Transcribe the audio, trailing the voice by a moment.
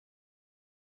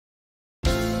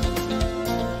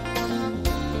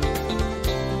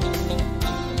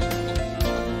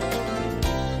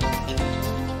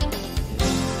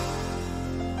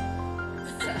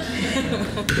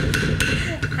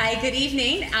Good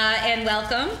evening and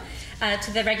welcome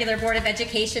to the regular Board of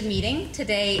Education meeting.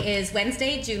 Today is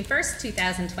Wednesday, June 1st,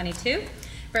 2022.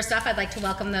 First off, I'd like to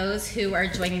welcome those who are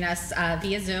joining us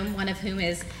via Zoom, one of whom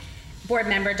is board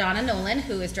member Donna Nolan,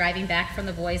 who is driving back from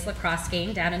the boys lacrosse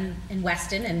game down in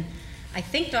Weston, and I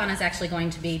think Donna's actually going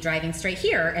to be driving straight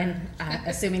here and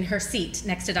assuming her seat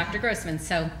next to Dr. Grossman.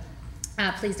 So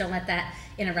please don't let that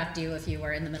interrupt you if you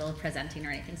were in the middle of presenting or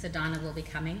anything. So Donna will be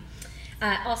coming.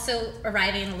 Also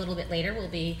arriving a little bit later will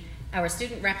be our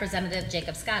student representative,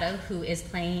 Jacob Scotto, who is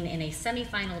playing in a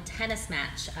semifinal tennis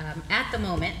match at the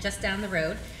moment, just down the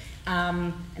road.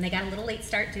 And they got a little late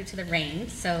start due to the rain,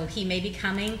 so he may be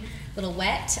coming a little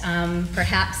wet,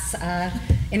 perhaps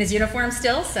in his uniform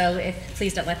still, so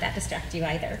please don't let that distract you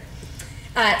either.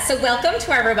 So welcome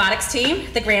to our robotics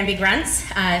team, the Granby Grunts.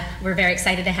 We're very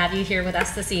excited to have you here with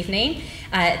us this evening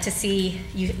to see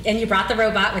you, and you brought the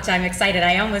robot, which I'm excited.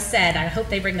 I almost said, I hope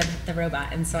they bring the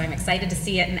robot, and so I'm excited to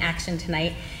see it in action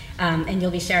tonight. And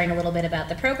you'll be sharing a little bit about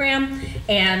the program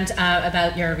and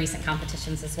about your recent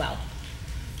competitions as well.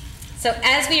 So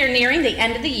as we are nearing the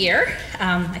end of the year,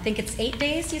 I think it's 8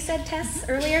 days, you said, Tess,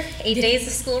 earlier? 8 days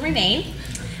of school remain.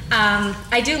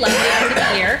 I do love the end of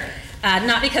the year.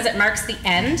 Not because it marks the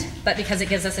end, but because it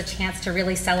gives us a chance to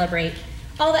really celebrate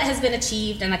all that has been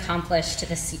achieved and accomplished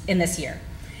in this year.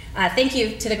 Thank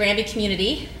you to the Granby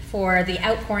community for the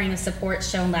outpouring of support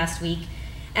shown last week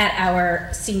at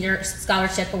our Senior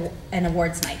Scholarship and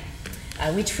Awards Night.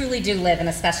 We truly do live in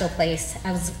a special place,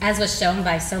 as was shown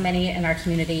by so many in our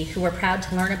community who are proud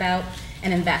to learn about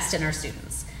and invest in our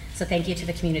students. So thank you to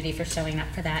the community for showing up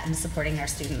for that and supporting our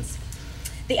students.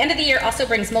 The end of the year also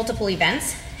brings multiple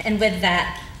events, and with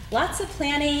that, lots of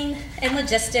planning and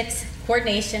logistics,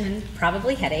 coordination, and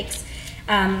probably headaches.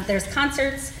 There's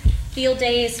concerts, field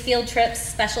days, field trips,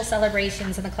 special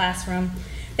celebrations in the classroom.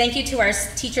 Thank you to our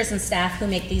teachers and staff who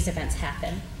make these events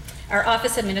happen. Our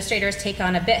office administrators take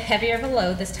on a bit heavier of a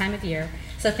load this time of year,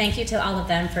 so thank you to all of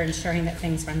them for ensuring that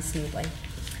things run smoothly.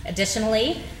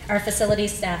 Additionally, our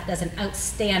facilities staff does an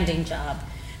outstanding job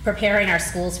preparing our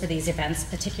schools for these events,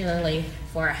 particularly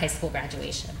for our high school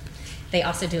graduation. They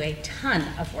also do a ton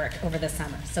of work over the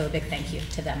summer, so a big thank you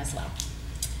to them as well.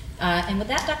 And with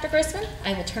that, Dr. Grossman,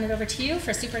 I will turn it over to you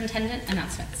for superintendent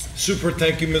announcements. Super,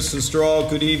 thank you, Mrs. Strahl.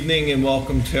 Good evening and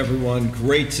welcome to everyone.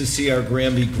 Great to see our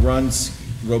Granby Grunts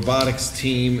robotics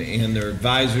team and their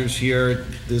advisors here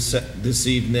this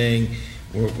evening.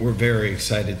 We're very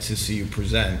excited to see you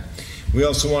present. We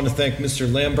also want to thank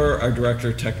Mr. Lambert, our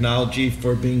Director of Technology,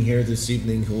 for being here this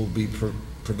evening, who will be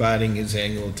providing his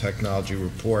annual technology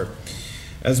report.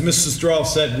 As Mrs. Strahl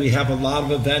said, we have a lot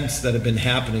of events that have been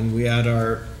happening. We had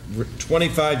our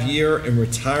 25-year and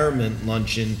retirement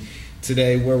luncheon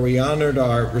today, where we honored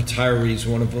our retirees.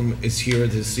 One of them is here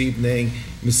this evening,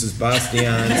 Mrs.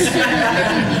 Bastians.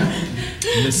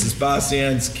 Mrs.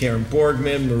 Bastians, Karen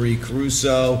Borgman, Marie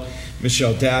Caruso,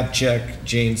 Michelle Dabchek,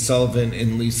 Jane Sullivan,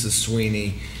 and Lisa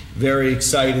Sweeney. Very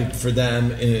excited for them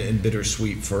and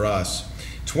bittersweet for us.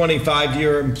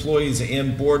 25-year employees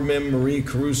and boardman Marie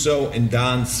Caruso and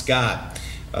Don Scott,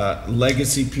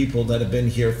 legacy people that have been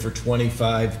here for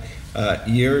 25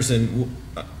 years, and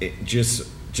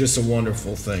just a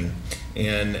wonderful thing.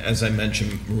 And as I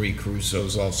mentioned, Marie Caruso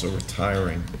is also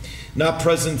retiring. Not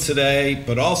present today,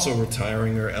 but also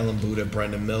retiring are Ellen Buda,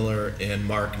 Brenda Miller, and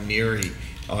Mark Neary,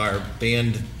 our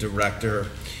band director.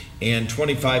 And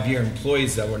 25-year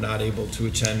employees that were not able to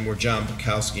attend were John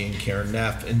Bukowski and Karen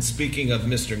Neff. And speaking of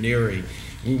Mr. Neary,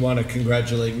 we want to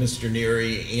congratulate Mr.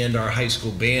 Neary and our high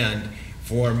school band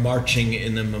for marching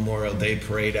in the Memorial Day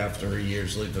Parade after a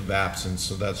year's leave of absence,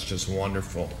 so that's just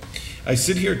wonderful. I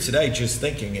sit here today just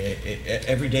thinking,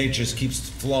 every day just keeps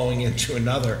flowing into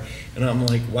another, and I'm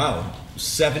like, wow,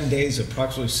 7 days,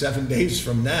 approximately 7 days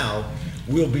from now,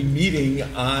 we'll be meeting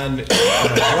on a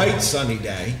bright sunny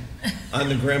day on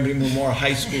the Granby Memorial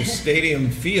High School Stadium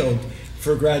field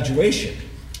for graduation.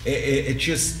 It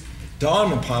just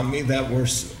dawned upon me that we're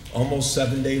almost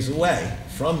 7 days away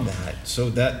from that. So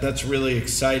that's really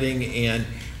exciting. And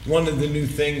one of the new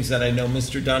things that I know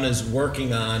Mr. Dunn is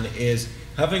working on is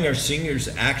having our seniors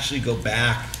actually go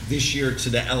back this year to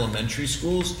the elementary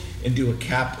schools and do a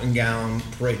cap and gown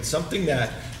parade, something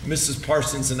that Mrs.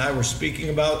 Parsons and I were speaking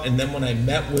about. And then when I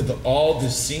met with all the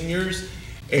seniors,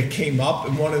 it came up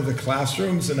in one of the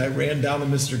classrooms, and I ran down to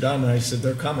Mr. Dunn and I said,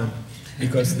 they're coming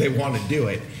because they want to do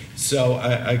it. So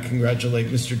I congratulate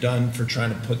Mr. Dunn for trying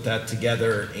to put that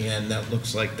together, and that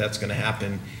looks like that's going to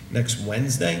happen next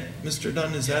Wednesday. Mr.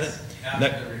 Dunn, is that it? After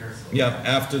the rehearsal. Yeah,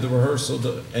 after the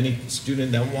rehearsal, any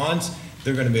student that wants,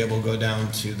 they're going to be able to go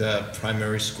down to the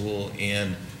primary school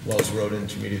and Wells Road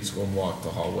Intermediate School and walk the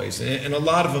hallways. And a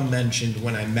lot of them mentioned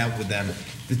when I met with them,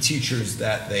 the teachers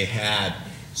that they had,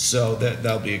 so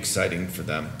that'll be exciting for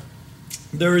them.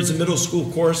 There is a middle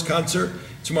school chorus concert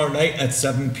tomorrow night at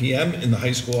 7 p.m. in the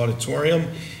high school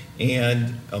auditorium,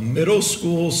 and a middle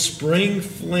school spring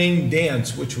fling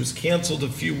dance, which was canceled a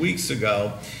few weeks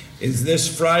ago, is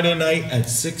this Friday night at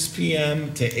 6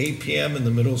 p.m. to 8 p.m. in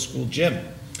the middle school gym.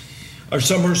 Our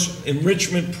summer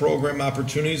enrichment program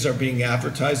opportunities are being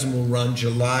advertised and will run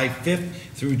July 5th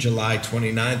through July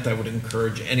 29th. I would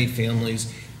encourage any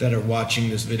families that are watching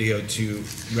this video to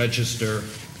register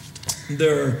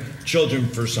their children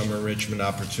for summer enrichment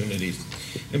opportunities.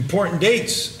 Important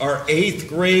dates: our 8th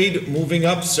grade moving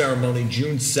up ceremony,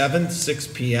 June 7th, 6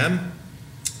 p.m.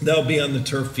 That'll be on the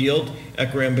turf field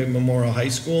at Granby Memorial High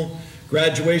School.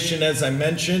 Graduation, as I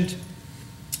mentioned,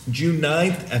 June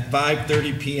 9th at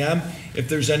 5:30 p.m. If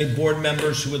there's any board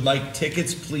members who would like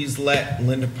tickets, please let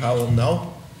Linda Powell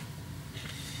know.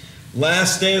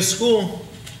 Last day of school,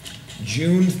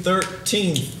 June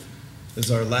 13th is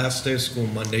our last day of school,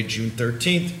 Monday, June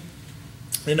 13th.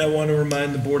 And I want to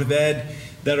remind the Board of Ed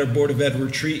that our Board of Ed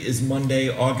retreat is Monday,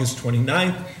 August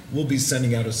 29th. We'll be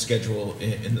sending out a schedule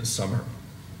in the summer.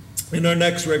 And our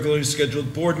next regularly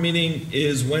scheduled board meeting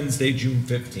is Wednesday, June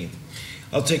 15th.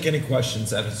 I'll take any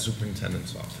questions at the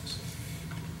superintendent's office.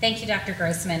 Thank you, Dr.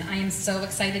 Grossman. I am so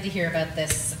excited to hear about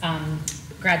this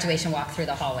graduation walk through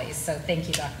the hallways. So thank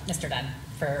you, Mr. Dunn,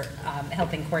 for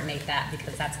helping coordinate that,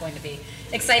 because that's going to be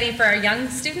exciting for our young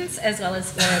students as well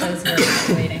as for those who are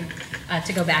graduating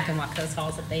to go back and walk those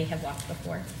halls that they have walked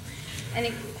before.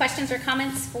 Any questions or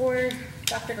comments for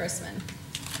Dr. Grossman?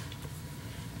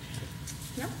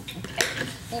 No? Okay.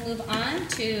 We'll move on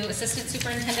to Assistant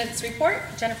Superintendent's report,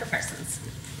 Jennifer Parsons.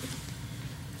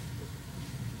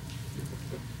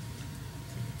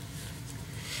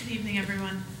 Good evening,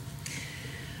 everyone.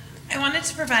 I wanted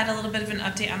to provide a little bit of an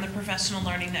update on the professional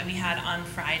learning that we had on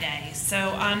Friday.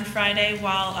 So on Friday,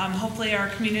 while hopefully our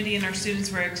community and our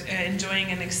students were enjoying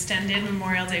an extended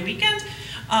Memorial Day weekend,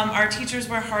 our teachers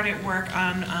were hard at work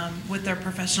on with their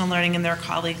professional learning and their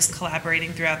colleagues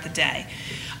collaborating throughout the day.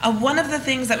 One of the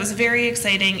things that was very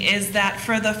exciting is that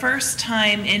for the first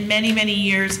time in many, many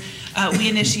years, we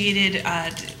initiated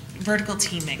vertical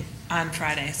teaming on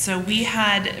Friday. So we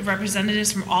had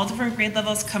representatives from all different grade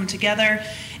levels come together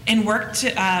and work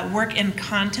in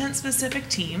content-specific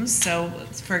teams. So,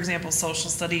 for example, social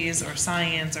studies or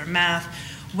science or math,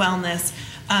 wellness,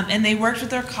 and they worked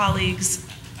with their colleagues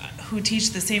who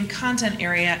teach the same content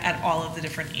area at all of the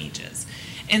different ages.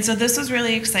 And so this was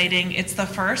really exciting. It's the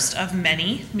first of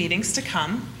many meetings to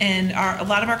come, and a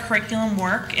lot of our curriculum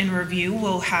work and review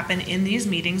will happen in these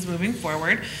meetings moving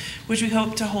forward, which we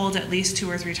hope to hold at least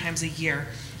 2 or 3 times a year.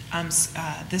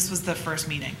 This was the first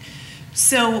meeting.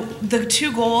 So the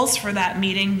 2 goals for that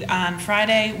meeting on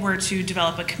Friday were to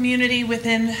develop a community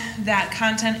within that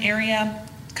content area,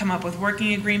 come up with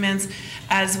working agreements,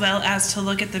 as well as to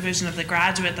look at the vision of the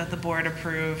graduate that the board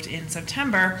approved in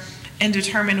September and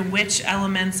determine which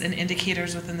elements and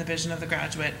indicators within the vision of the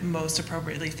graduate most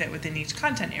appropriately fit within each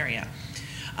content area.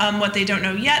 What they don't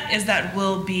know yet is that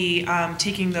we'll be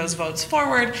taking those votes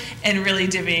forward and really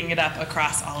divvying it up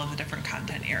across all of the different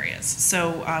content areas.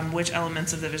 So which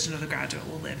elements of the vision of the graduate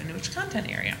will live in which content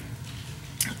area.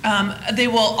 They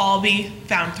will all be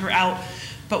found throughout,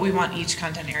 but we want each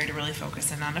content area to really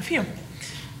focus in on a few.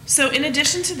 So in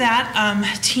addition to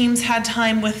that, teams had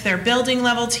time with their building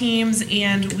level teams,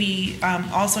 and we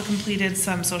also completed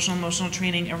some social emotional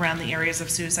training around the areas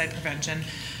of suicide prevention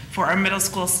for our middle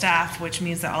school staff, which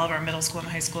means that all of our middle school and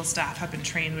high school staff have been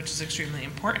trained, which is extremely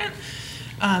important,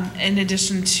 in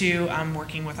addition to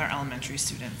working with our elementary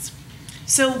students.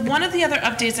 So one of the other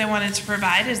updates I wanted to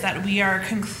provide is that we are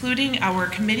concluding our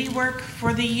committee work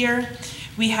for the year.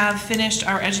 We have finished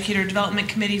our Educator Development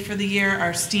Committee for the year,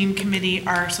 our STEAM Committee,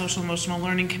 our Social Emotional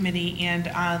Learning Committee, and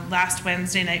last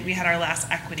Wednesday night we had our last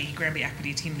Granby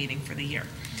Equity Team meeting for the year.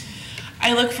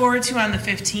 I look forward to, on the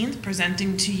 15th,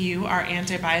 presenting to you our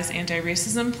anti-bias,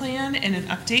 anti-racism plan and an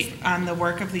update on the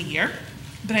work of the year.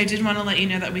 But I did want to let you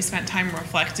know that we spent time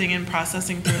reflecting and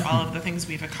processing through all of the things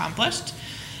we've accomplished.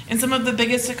 And some of the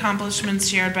biggest accomplishments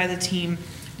shared by the team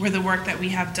were the work that we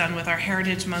have done with our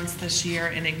Heritage Months this year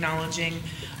in acknowledging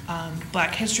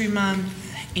Black History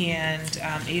Month and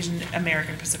Asian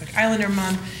American Pacific Islander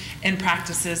Month, and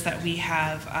practices that we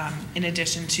have in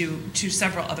addition to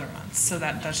several other months. So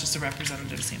that's just a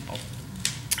representative sample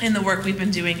in the work we've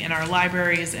been doing in our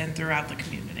libraries and throughout the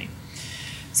community.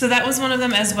 So that was one of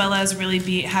them, as well as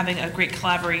really having a great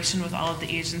collaboration with all of the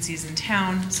agencies in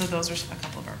town. So those are a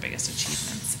couple of our biggest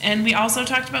achievements. And we also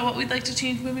talked about what we'd like to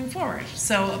change moving forward.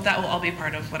 So that will all be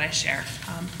part of what I share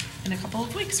in a couple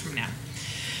of weeks from now.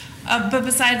 But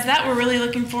besides that, we're really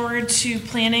looking forward to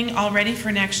planning already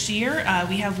for next year.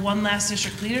 We have one last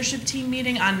district leadership team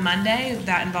meeting on Monday.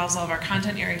 That involves all of our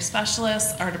content area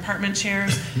specialists, our department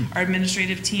chairs, our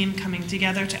administrative team coming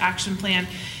together to action plan,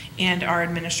 and our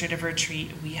administrative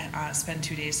retreat. We spend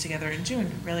 2 days together in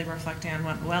June, really reflecting on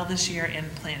what went well this year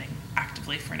and planning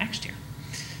actively for next year.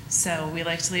 So we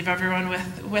like to leave everyone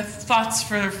with thoughts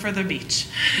for the beach,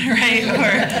 right?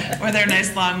 Or their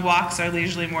nice long walks or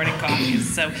leisurely morning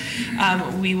coffees. So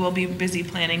we will be busy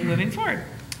planning moving forward.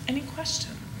 Any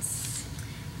questions?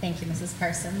 Thank you, Mrs.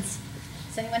 Parsons.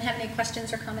 Does anyone have any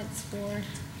questions or comments for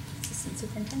Assistant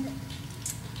Superintendent?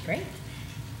 Great.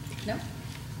 No?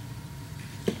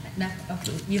 No?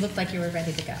 Okay. You looked like you were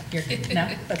ready to go. You're good. No?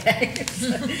 Okay.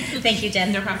 Thank you,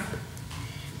 Jen. No problem.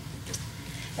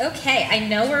 Okay, I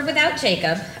know we're without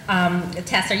Jacob.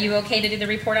 Tess, are you okay to do the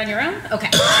report on your own? Okay.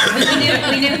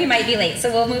 we knew he might be late,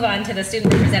 so we'll move on to the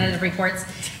student representative reports.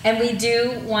 And we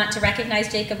do want to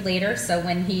recognize Jacob later, so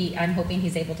I'm hoping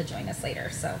he's able to join us later.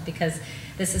 So, because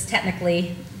this is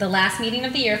technically the last meeting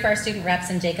of the year for our student reps,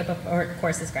 and Jacob, of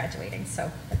course, is graduating. So,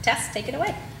 Tess, take it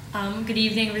away. Good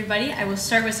evening, everybody. I will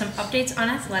start with some updates on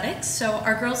athletics. So,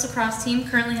 our girls lacrosse team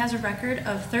currently has a record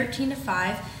of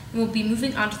 13-5. And will be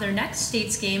moving on to their next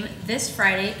states game this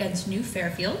Friday against New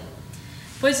Fairfield.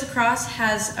 Boys lacrosse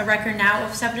has a record now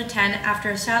of 7-10 after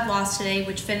a sad loss today,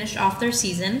 which finished off their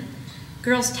season.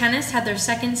 Girls tennis had their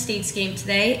second states game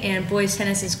today, and boys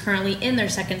tennis is currently in their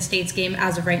second states game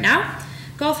as of right now.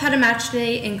 Golf had a match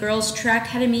today, and girls track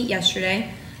had a meet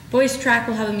yesterday. Boys track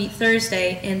will have a meet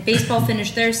Thursday, and baseball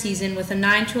finished their season with a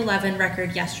 9-11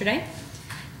 record yesterday.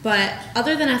 But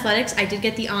other than athletics, I did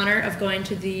get the honor of going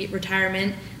to the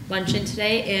retirement luncheon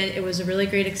today, and it was a really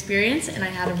great experience, and I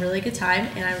had a really good time,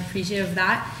 and I'm appreciative of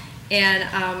that. And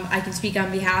I can speak on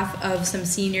behalf of some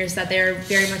seniors that they're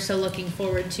very much so looking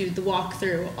forward to the walk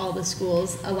through all the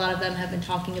schools. A lot of them have been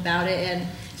talking about it, and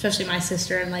especially my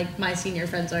sister and like my senior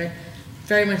friends are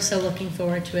very much so looking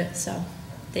forward to it. So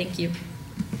thank you.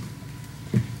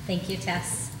 Thank you,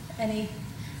 Tess.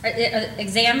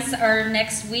 Exams are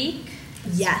next week?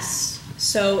 Yes.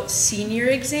 So senior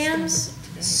exams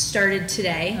started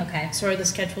today. Okay. Sorry, the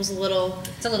schedule's a little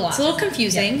off,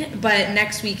 confusing, yep. But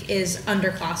next week is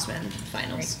underclassmen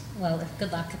finals. Great. Well,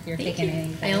 good luck if you're Thank taking you.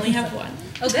 anything. I only have one.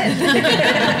 Oh, good.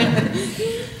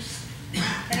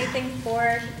 Anything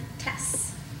for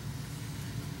Tess?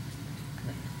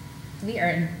 We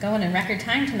are going in record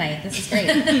time tonight. This is great.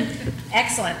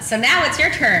 Excellent. So now it's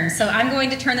your turn. So I'm going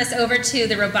to turn this over to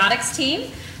the robotics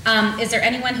team. Is there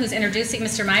anyone who's introducing?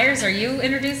 Mr. Myers, are you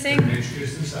introducing?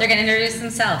 They're going to introduce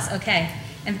themselves. Okay.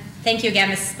 And thank you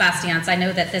again, Mrs. Bastians. I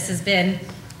know that this has been,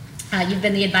 you've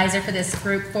been the advisor for this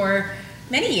group for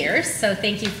many years, so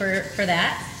thank you for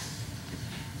that.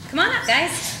 Come on up,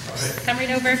 guys. Right. Come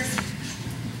right over.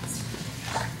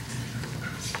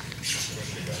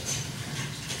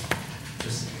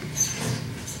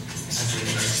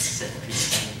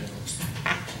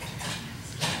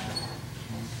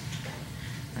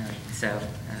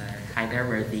 Hi there,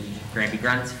 we're the Granby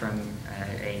Grunts from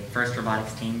a first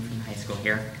robotics team from high school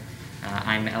here.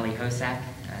 I'm Ellie Hosak.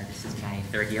 This is my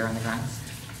third year on the Grunts.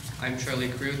 I'm Charlie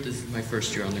Crute. This is my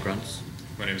first year on the Grunts.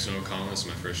 My name is Noah Collins. This is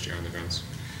my first year on the Grunts.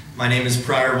 My name is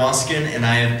Pryor Waskin, and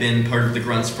I have been part of the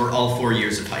Grunts for all 4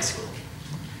 years of high school.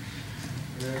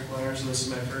 I'm Eric Myers, and this is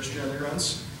my first year on the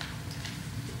Grunts.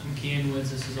 I'm Kean Woods.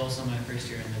 This is also my first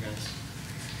year on the Grunts.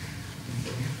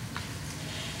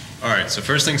 All right, so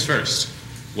first things first.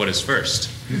 What is FIRST?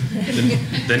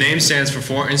 The name stands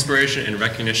for Inspiration and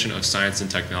Recognition of Science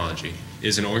and Technology. It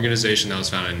is an organization that was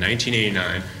founded in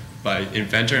 1989 by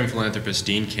inventor and philanthropist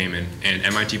Dean Kamen and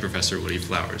MIT professor Woody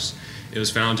Flowers. It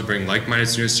was founded to bring like-minded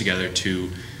students together to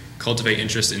cultivate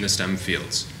interest in the STEM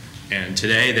fields. And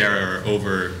today there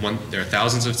are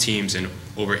thousands of teams in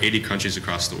over 80 countries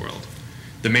across the world.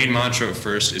 The main mantra of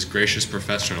FIRST is gracious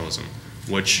professionalism,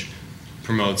 which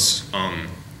promotes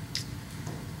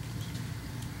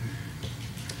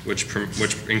which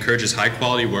encourages high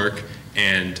quality work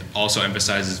and also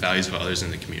emphasizes values of others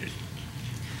in the community.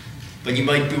 But you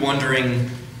might be wondering,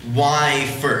 why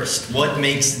FIRST? What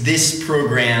makes this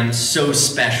program so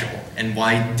special, and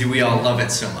why do we all love it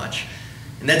so much?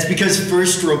 And that's because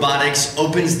FIRST Robotics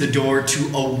opens the door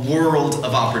to a world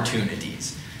of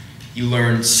opportunities. You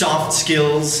learn soft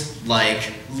skills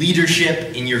like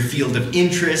leadership in your field of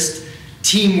interest,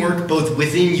 teamwork both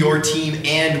within your team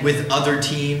and with other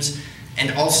teams,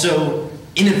 and also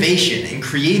innovation and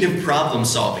creative problem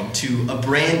solving to a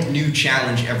brand new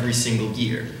challenge every single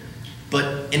year.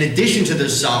 But in addition to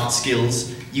those soft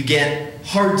skills, you get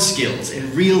hard skills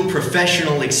and real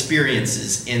professional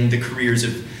experiences in the careers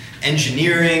of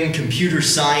engineering, computer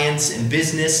science, and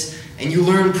business, and you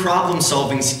learn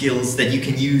problem-solving skills that you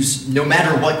can use no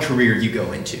matter what career you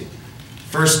go into.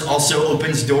 FIRST also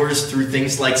opens doors through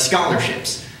things like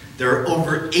scholarships. There are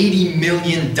over $80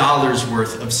 million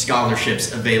worth of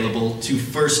scholarships available to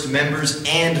FIRST members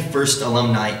and FIRST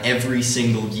alumni every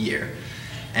single year.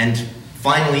 And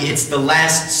finally, it's the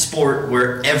last sport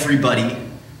where everybody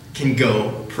can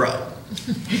go pro.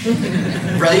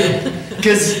 Right?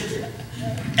 Because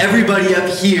everybody up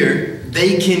here,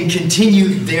 they can continue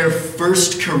their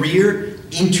first career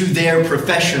into their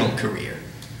professional career.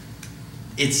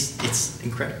 It's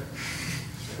incredible.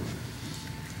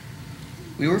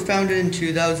 We were founded in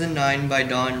 2009 by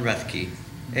Don Rethke,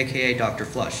 aka Dr.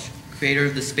 Flush, creator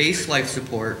of the space life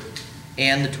support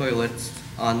and the toilets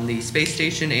on the space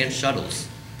station and shuttles.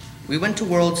 We went to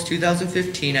Worlds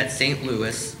 2015 at St.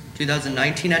 Louis,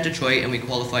 2019 at Detroit, and we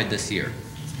qualified this year.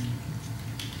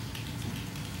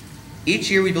 Each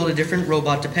year we build a different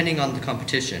robot depending on the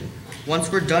competition.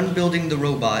 Once we're done building the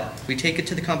robot, we take it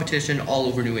to the competition all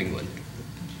over New England.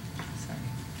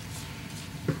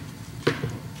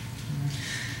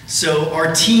 So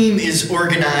our team is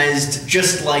organized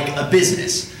just like a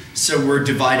business. So we're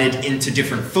divided into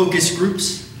different focus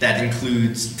groups. That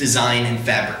includes design and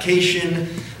fabrication,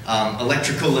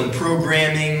 electrical and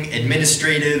programming,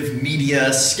 administrative,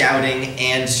 media, scouting,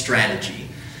 and strategy.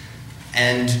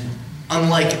 And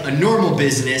unlike a normal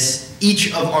business,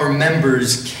 each of our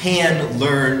members can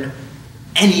learn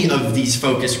any of these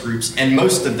focus groups, and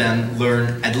most of them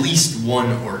learn at least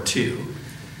one or two.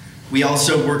 We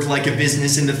also work like a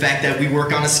business in the fact that we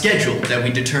work on a schedule that we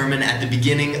determine at the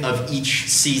beginning of each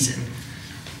season.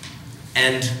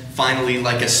 And finally,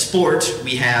 like a sport,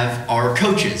 we have our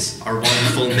coaches, our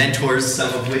wonderful mentors,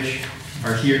 some of which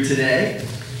are here today.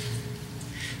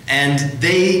 And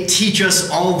they teach us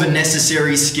all the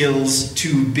necessary skills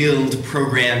to build,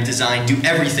 program, design, do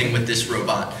everything with this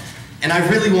robot. And I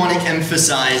really want to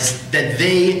emphasize that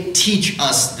they teach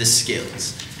us the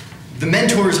skills. The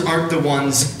mentors aren't the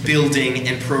ones building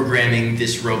and programming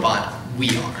this robot,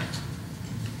 we are.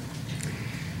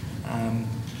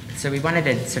 So we wanted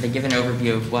to sort of give an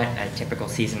overview of what a typical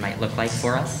season might look like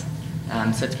for us.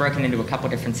 So it's broken into a couple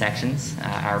different sections.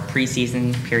 Our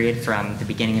preseason period from the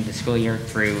beginning of the school year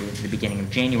through the beginning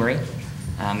of January.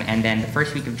 And then the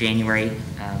first week of January,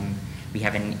 we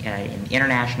have an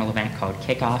international event called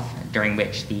Kickoff, during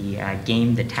which the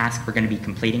task we're going to be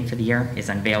completing for the year is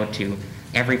unveiled to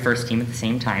every first team at the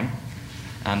same time.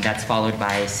 That's followed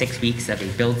by 6 weeks of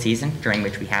a build season, during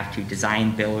which we have to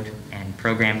design, build, and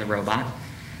program the robot.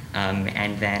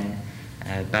 And then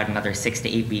about another 6 to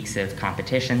 8 weeks of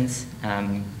competitions,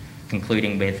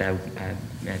 concluding with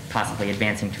possibly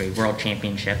advancing to a world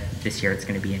championship. This year it's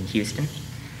going to be in Houston.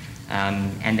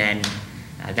 And then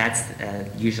that's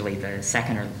usually the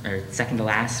second to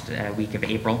last week of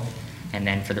April. And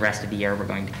then for the rest of the year, we're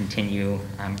going to continue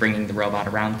bringing the robot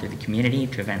around through the community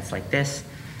to events like this,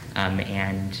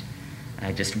 and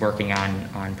just working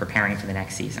on preparing for the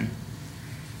next season.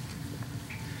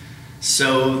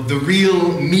 So the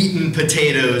real meat and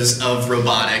potatoes of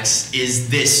robotics is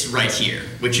this right here,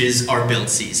 which is our build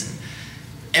season.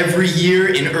 Every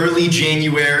year in early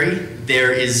January,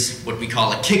 there is what we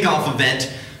call a kickoff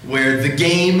event, where the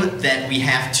game that we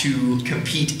have to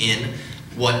compete in,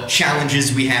 what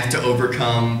challenges we have to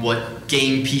overcome, what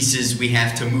game pieces we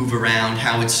have to move around,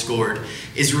 how it's scored,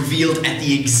 is revealed at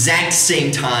the exact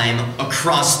same time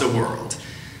across the world.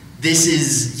 This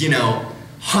is,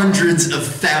 hundreds of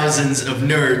thousands of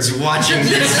nerds watching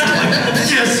this,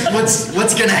 like, yes,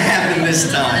 what's gonna happen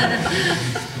this time?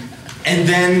 And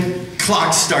then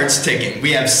clock starts ticking.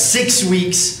 We have 6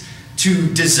 weeks to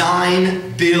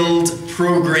design, build,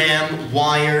 program,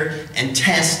 wire, and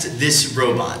test this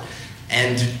robot.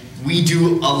 And we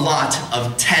do a lot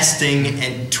of testing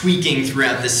and tweaking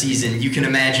throughout the season. You can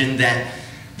imagine that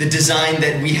the design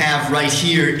that we have right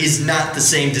here is not the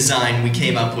same design we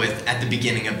came up with at the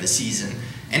beginning of the season.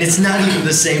 And it's not even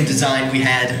the same design we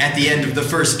had at the end of the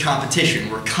first competition.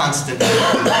 We're constantly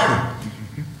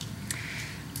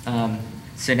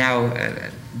So now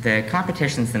the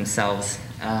competitions themselves,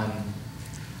 so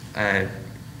at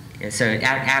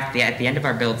the end of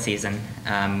our build season,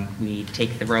 we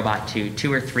take the robot to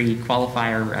 2 or 3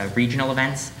 qualifier regional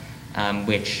events,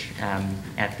 which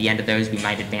at the end of those we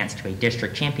might advance to a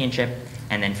district championship,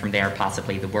 and then from there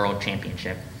possibly the world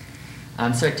championship.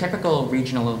 So a typical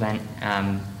regional event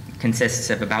consists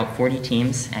of about 40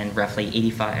 teams and roughly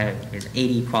 80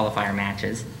 qualifier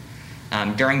matches.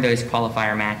 During those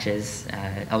qualifier matches,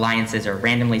 alliances are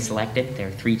randomly selected. There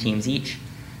are 3 teams each,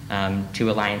 2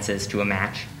 alliances to a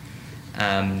match.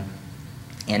 And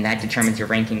that determines your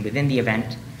ranking within the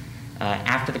event.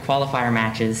 After the qualifier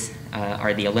matches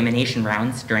are the elimination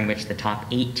rounds, during which the top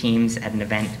 8 teams at an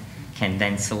event can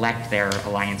then select their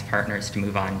alliance partners to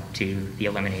move on to the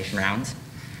elimination rounds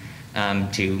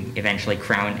to eventually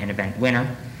crown an event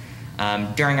winner.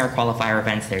 During our qualifier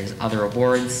events, there's other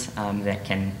awards that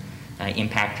can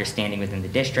impact your standing within the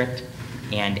district,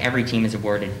 and every team is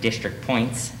awarded district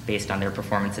points based on their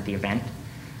performance at the event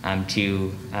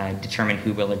to determine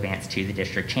who will advance to the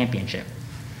district championship.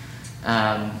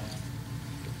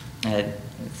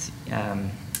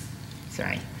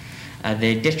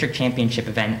 The district championship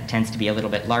event tends to be a little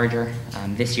bit larger.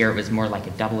 This year it was more like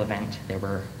a double event. There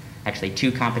were actually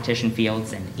 2 competition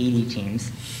fields and 80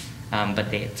 teams, but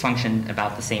they functioned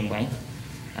about the same way.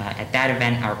 At that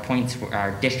event,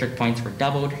 our district points were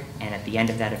doubled, and at the end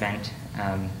of that event,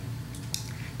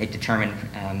 it determined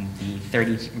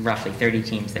the roughly 30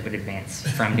 teams that would advance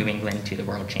from New England to the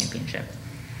World Championship.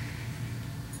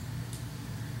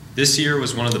 This year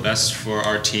was one of the best for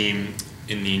our team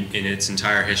in its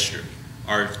entire history.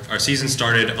 Our season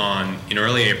started in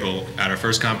early April at our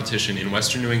first competition in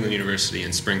Western New England University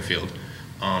in Springfield,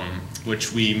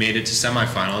 which we made it to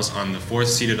semifinals on the 4th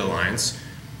seeded alliance,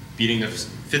 beating the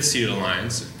 5th seeded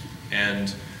alliance,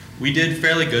 and we did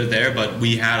fairly good there, but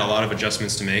we had a lot of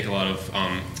adjustments to make, a lot of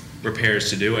repairs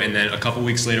to do, and then a couple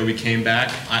weeks later we came back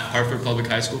at Hartford Public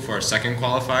High School for our second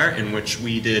qualifier, in which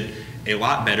we did a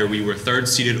lot better. We were 3rd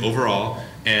seeded overall,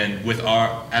 and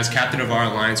as captain of our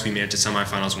alliance, we made it to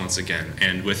semifinals once again.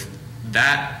 And with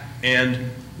that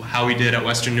and how we did at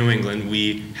Western New England,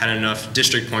 we had enough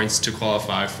district points to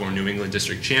qualify for New England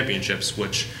District Championships,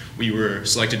 which we were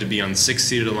selected to be on the 6th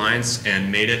seeded alliance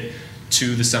and made it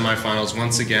to the semifinals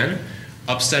once again,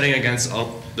 upsetting against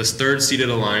the 3rd seeded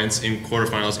alliance in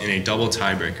quarterfinals in a double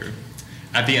tiebreaker.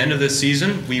 At the end of this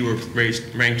season, we were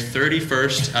ranked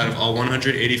 31st out of all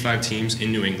 185 teams in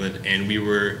New England, and we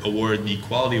were awarded the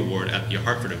Quality Award at the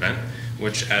Hartford event,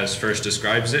 which, as first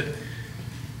describes it,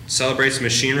 celebrates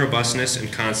machine robustness in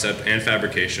concept and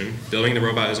fabrication. Building the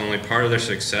robot is only part of their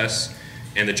success,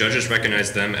 and the judges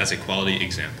recognize them as a quality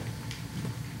example.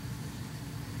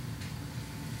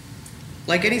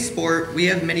 Like any sport, we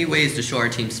have many ways to show our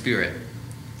team spirit.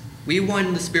 We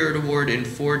won the Spirit Award in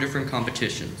 4 different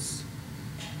competitions.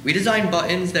 We design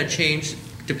buttons that change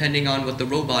depending on what the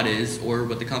robot is or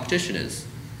what the competition is.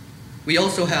 We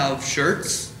also have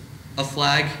shirts, a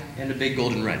flag, and a big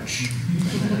golden wrench.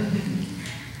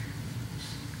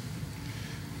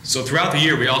 So throughout the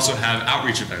year, we also have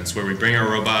outreach events where we bring our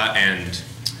robot and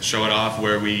show it off,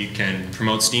 where we can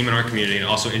promote STEAM in our community and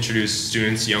also introduce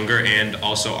students younger and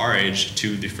also our age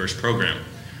to the FIRST program.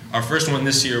 Our first one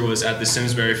this year was at the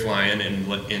Simsbury Fly-In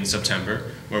in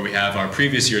September, where we have our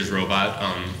previous year's robot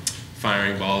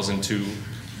firing balls into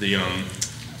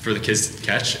for the kids to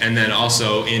catch. And then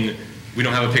also we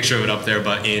don't have a picture of it up there,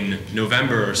 but in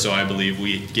November or so, I believe,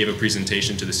 we gave a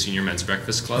presentation to the Senior Men's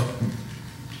Breakfast Club.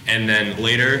 And then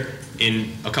later,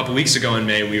 a couple weeks ago in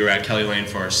May, we were at Kelly Lane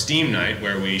for our STEAM night,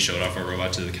 where we showed off our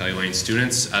robot to the Kelly Lane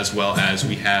students, as well as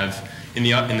we have, in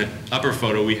the upper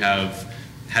photo, we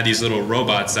had these little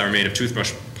robots that were made of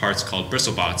toothbrush parts called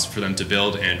BristleBots for them to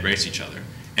build and race each other.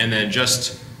 And then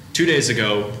just 2 days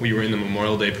ago, we were in the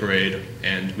Memorial Day Parade,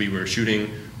 and we were shooting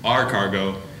our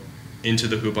cargo into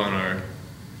the hoop on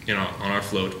our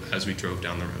float as we drove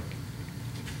down the road.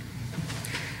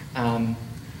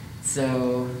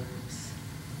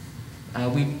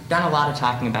 We've done a lot of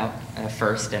talking about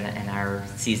FIRST and our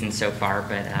season so far,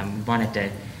 but wanted to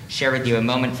share with you a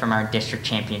moment from our district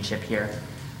championship here.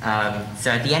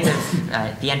 So at the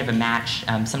end of a match,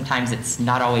 sometimes it's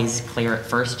not always clear at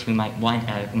first who might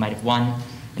have won,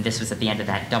 and this was at the end of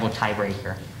that double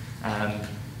tiebreaker.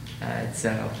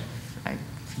 So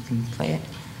you can play it.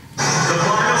 The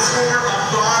final score of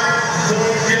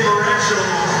 5-point differential.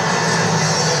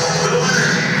 The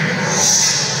winner.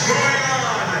 Moving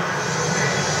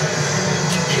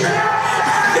on.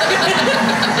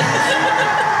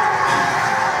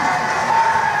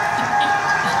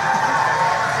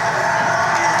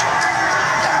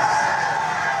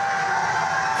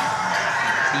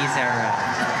 These are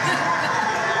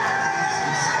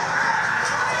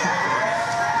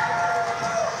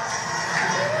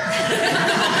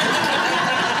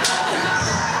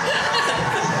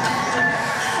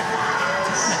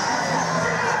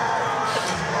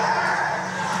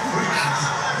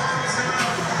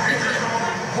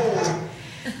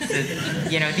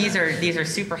know, these are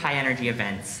super high energy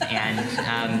events,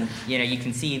 and you know, you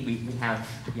can see we have,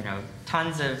 you know,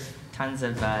 tons of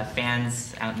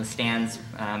fans out in the stands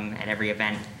at every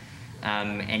event,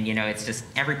 and you know, it's just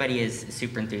everybody is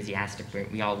super enthusiastic.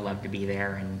 We all love to be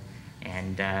there,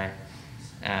 and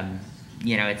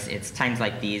you know, it's times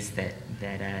like these that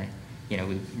you know,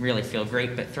 we really feel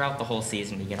great. But throughout the whole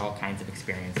season, we get all kinds of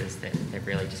experiences that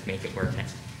really just make it worth it.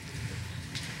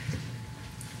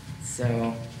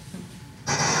 So,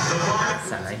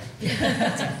 sorry.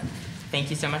 Thank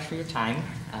you so much for your time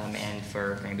and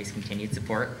for Granby's continued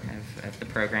support of the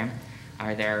program.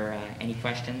 Are there any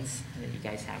questions that you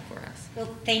guys have for us? Well,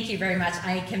 thank you very much.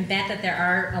 I can bet that there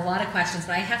are a lot of questions,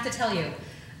 but I have to tell you,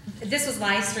 this was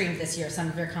live streamed this year, some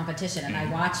of your competition, and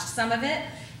I watched some of it,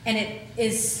 and it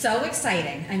is so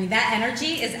exciting. I mean, that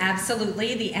energy is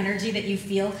absolutely the energy that you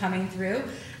feel coming through.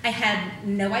 I had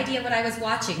no idea what I was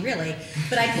watching, really,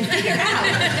 but I could figure it out.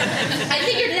 I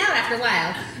figured it out after a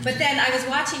while. But then I was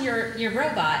watching your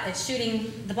robot, it's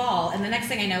shooting the ball, and the next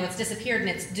thing I know, it's disappeared and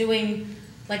it's doing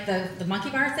like the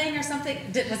monkey bar thing or something.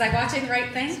 Was I watching the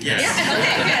right thing? Yes. Yeah?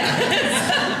 Okay,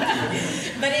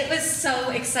 good. But it was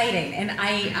so exciting, and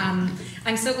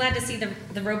I'm so glad to see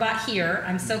the robot here.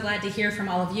 I'm so glad to hear from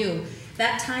all of you.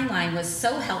 That timeline was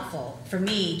so helpful for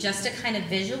me just to kind of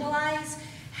visualize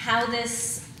how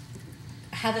this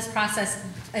process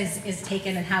is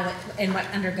taken and what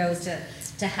undergoes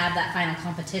to have that final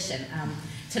competition.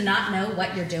 To not know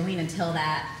what you're doing until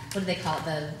that, what do they call it,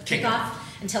 the kickoff?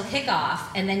 Until kickoff,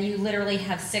 and then you literally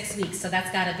have 6 weeks, so that's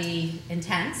gotta be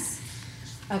intense.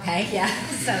 Okay, yeah,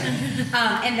 so,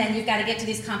 and then you've gotta get to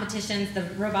these competitions, the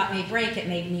robot may break, it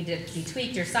may need to be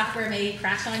tweaked, your software may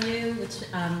crash on you, which,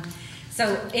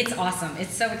 so it's awesome,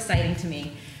 it's so exciting to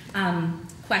me.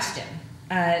 Question.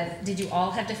 Did you all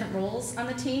have different roles on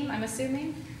the team, I'm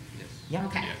assuming? Yes. Yeah.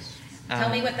 Okay. Yes. Tell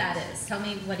me what that is. Tell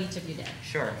me what each of you did.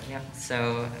 Sure, yep.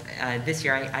 So this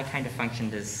year I kind of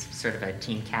functioned as sort of a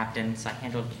team captain, so I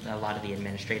handled a lot of the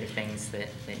administrative things that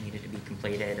needed to be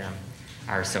completed,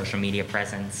 our social media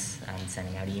presence,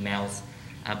 sending out emails.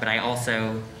 But I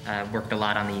also worked a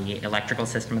lot on the electrical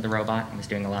system of the robot. I was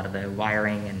doing a lot of the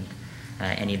wiring and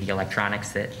any of the electronics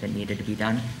that needed to be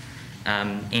done.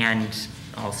 And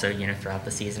also, you know, throughout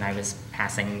the season, I was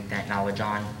passing that knowledge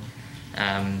on,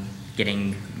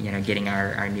 getting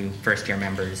our new first-year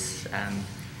members,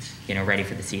 you know, ready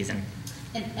for the season.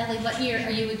 And Ellie, what year,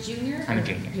 are you a junior? I'm a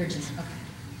junior. You're a junior, okay.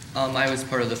 I was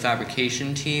part of the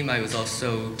fabrication team. I was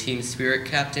also team spirit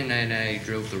captain, and I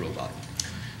drove the robot.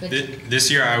 This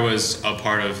year I was a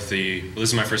part of this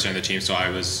is my first year on the team, so I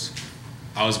was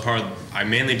a part of, I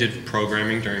mainly did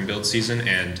programming during build season,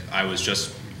 and I was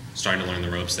just starting to learn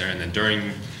the ropes there. And then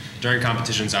during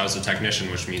competitions, I was a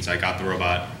technician, which means I got the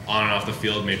robot on and off the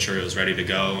field, made sure it was ready to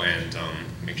go, and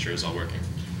make sure it was all working.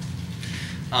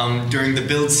 During the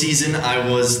build season, I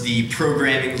was the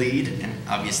programming lead, and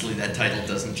obviously that title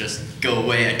doesn't just go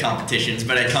away at competitions,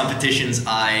 but at competitions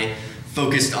I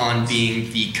focused on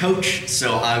being the coach,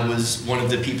 so I was one of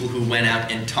the people who went out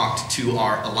and talked to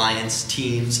our alliance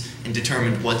teams and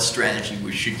determined what strategy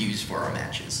we should use for our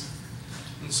matches.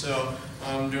 And so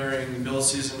during build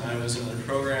season, I was another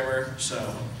programmer,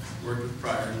 so worked with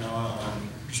Prior and Noah on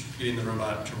just getting the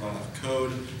robot to run off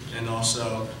code, and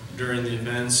also during the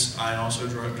events, I also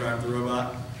drive the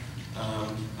robot.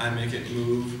 I make it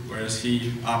move, whereas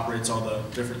he operates all the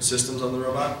different systems on the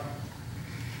robot.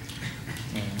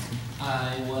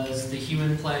 I was the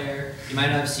human player. You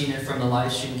might not have seen it from the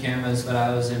live stream cameras, but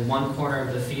I was in one corner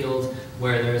of the field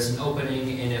where there's an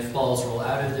opening, and if balls roll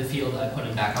out of the field, I put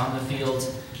them back on the field.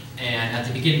 And at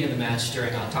the beginning of the match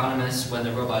during Autonomous, when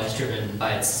the robot is driven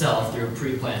by itself through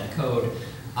pre-planned code,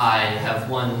 I have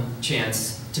one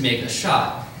chance to make a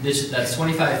shot. That's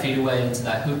 25 feet away into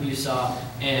that hoop you saw,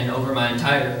 and over my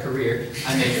entire career,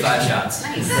 I made 5 shots.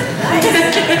 Nice.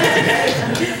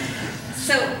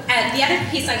 So the other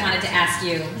piece I wanted to ask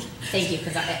you, thank you,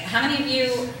 because how many of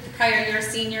you, Prior, you're a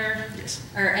senior? Yes.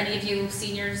 Or any of you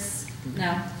seniors?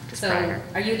 No? Just So Prior.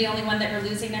 are you the only one that we're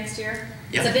losing next year?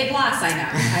 Yep. It's a big loss, I know.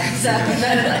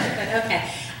 But okay.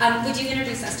 Would you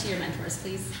introduce us to your mentors,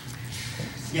 please?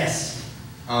 Yes.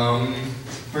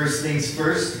 First things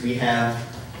first, we have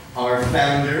our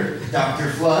founder, Dr.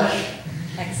 Flush.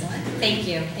 Excellent. Thank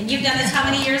you. And you've done this how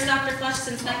many years, Dr. Flush,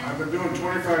 since then? I've been doing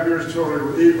 25 years totally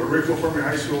with Rico Fermi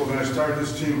High School, and I started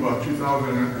this team about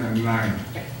 2009.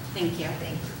 Okay. Thank you.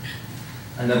 Thank you.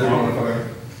 Another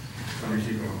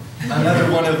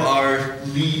one of our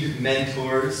lead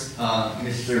mentors,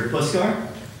 Mr. Puskar.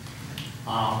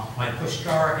 Mike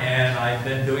Pushkar, and I've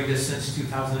been doing this since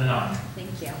 2009.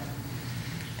 Thank you.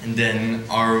 And then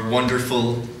our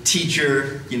wonderful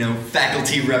teacher,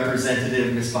 faculty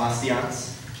representative, Ms.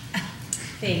 Bastians.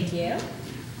 Thank you.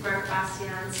 Mark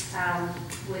Bastians,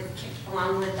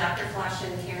 along with Dr. Flush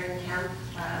and Karen Kemp.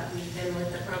 We've been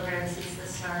with the program since the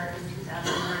start in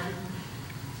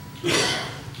 2009.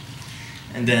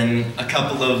 And then a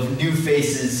couple of new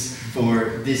faces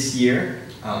for this year,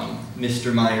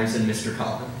 Mr. Myers and Mr.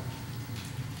 Collin.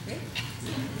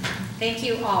 Thank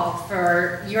you all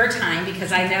for your time,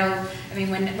 because I know,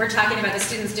 when we're talking about the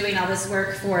students doing all this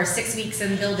work for 6 weeks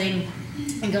in building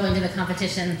and going to the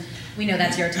competition, we know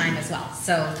that's your time as well.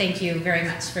 So thank you very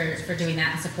much for doing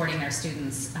that and supporting our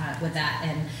students with that.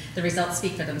 And the results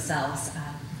speak for themselves,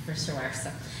 for sure.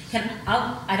 So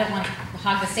I don't want to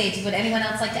hog the stage. Would anyone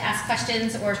else like to ask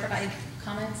questions or provide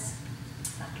comments?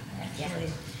 Yeah.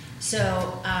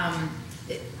 So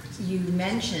you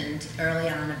mentioned early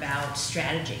on about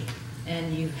strategy,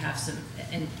 and you have some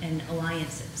and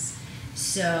alliances.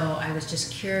 So I was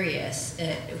just curious,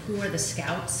 who are the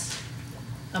scouts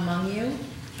among you,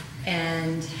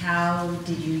 and how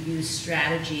did you use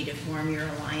strategy to form your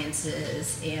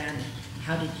alliances, and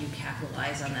how did you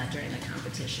capitalize on that during the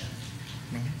competition?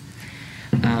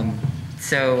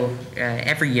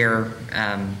 Every year,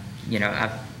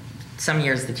 some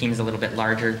years the team is a little bit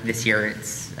larger. This year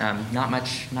it's not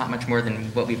much more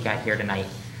than what we've got here tonight.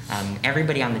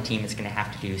 Everybody on the team is going to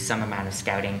have to do some amount of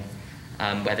scouting,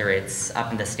 whether it's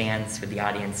up in the stands with the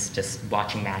audience, just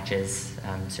watching matches,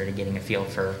 sort of getting a feel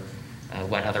for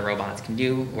what other robots can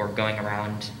do, or going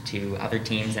around to other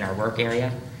teams in our work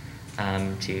area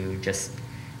to just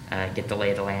get the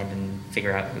lay of the land and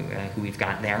figure out who we've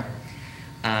got there.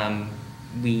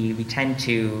 We tend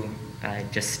to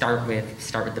just start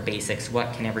with the basics.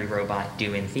 What can every robot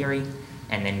do in theory?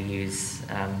 And then we use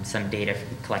some data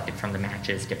collected from the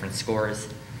matches, different scores,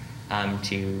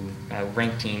 to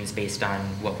rank teams based on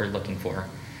what we're looking for.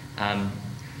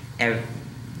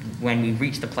 When we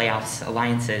reach the playoffs,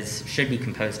 alliances should be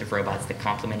composed of robots that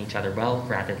complement each other well,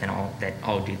 rather than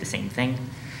all do the same thing.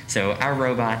 So our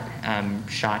robot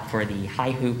shot for the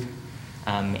high hoop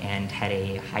and had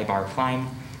a high bar climb.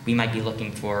 We might be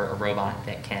looking for a robot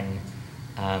that can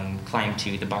climb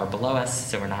to the bar below us,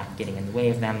 so we're not getting in the way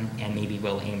of them, and maybe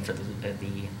we'll aim for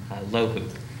the low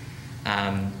hoop.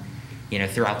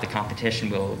 Throughout the competition,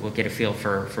 we'll get a feel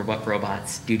for what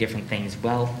robots do different things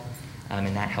well,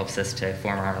 and that helps us to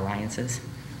form our alliances.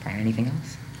 Brian, anything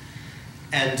else?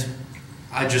 And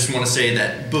I just want to say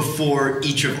that before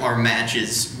each of our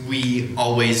matches, we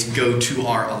always go to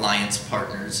our alliance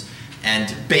partners,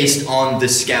 and based on the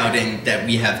scouting that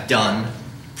we have done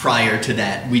prior to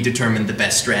that, we determine the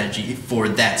best strategy for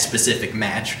that specific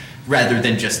match, rather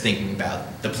than just thinking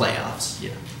about the playoffs.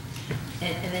 Yeah.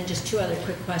 And then just two other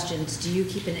quick questions. Do you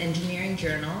keep an engineering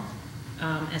journal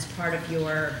as part of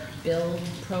your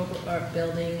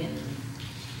building and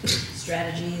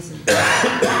strategies?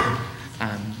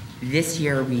 This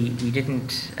year we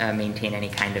didn't maintain any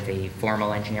kind of a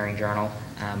formal engineering journal.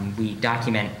 We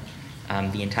document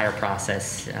the entire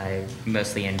process,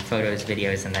 mostly in photos,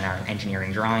 videos, and then our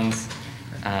engineering drawings.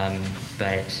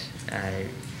 But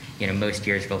most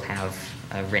years we'll have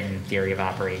a written theory of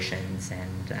operations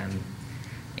and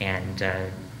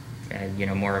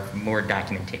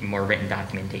more written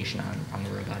documentation on the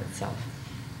robot itself.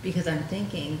 Because I'm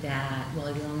thinking that,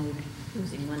 well, you only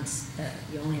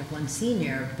have one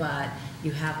senior, but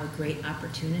you have a great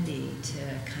opportunity to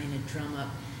kind of drum up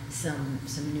some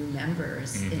new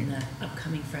members in the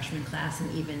upcoming freshman class,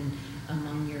 and even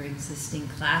among your existing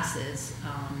classes.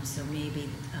 So maybe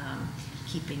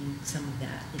keeping some of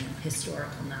that,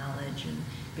 historical knowledge and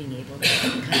being able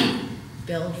to kind of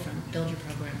build your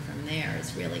program from there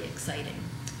is really exciting.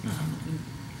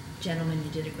 Gentlemen, you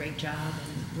did a great job,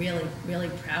 and really, really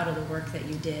proud of the work that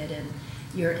you did, and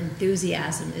your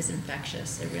enthusiasm is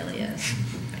infectious. It really is.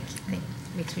 Thank you.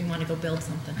 Makes me want to go build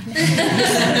something.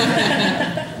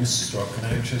 Mrs. Stork, can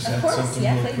I just add course, something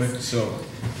yeah, real please. quick? So,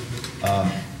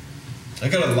 I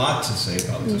got a lot to say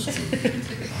about this group,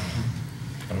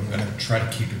 but I'm going to try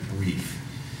to keep it brief.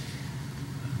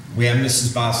 We have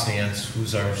Mrs. Bastians,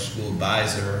 who's our school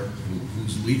advisor,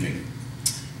 who's leaving.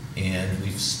 And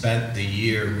we've spent the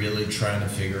year really trying to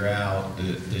figure out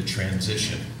the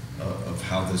transition of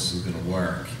how this is going to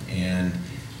work. And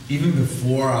even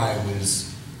before I was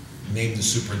named the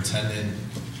superintendent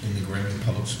in the Granby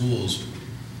Public Schools,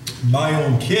 my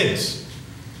own kids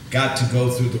got to go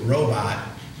through the robot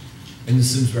in the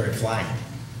Simsbury flagging,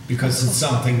 because it's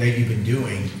something that you've been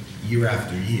doing year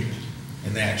after year.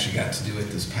 And they actually got to do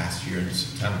it this past year in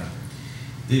September.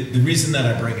 The reason that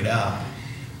I bring it up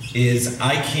is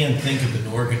I can't think of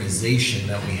an organization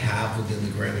that we have within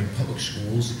the Granby Public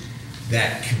Schools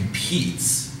that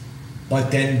competes,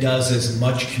 but then does as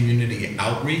much community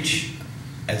outreach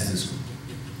as this group.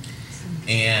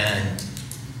 And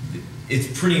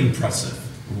it's pretty impressive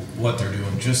what they're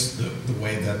doing, just the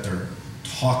way that they're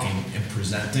talking and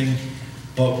presenting.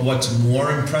 But what's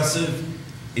more impressive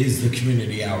is the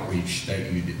community outreach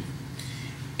that you do.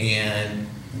 And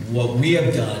what we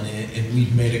have done, and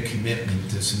we've made a commitment,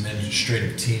 this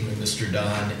administrative team, and Mr.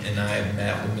 Don and I have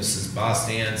met with Mrs.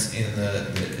 Bostans and the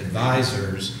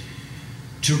advisors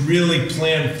to really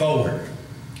plan forward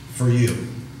for you.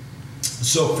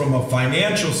 So from a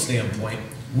financial standpoint,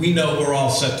 we know we're all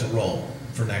set to roll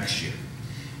for next year.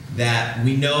 That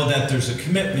we know that there's a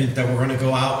commitment that we're going to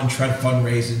go out and try to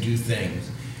fundraise and do things.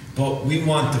 But we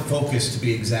want the focus to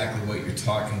be exactly what you're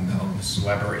talking about, Mrs.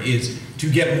 Weber, is to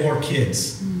get more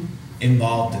kids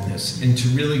involved in this and to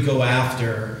really go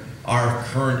after our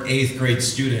current 8th grade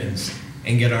students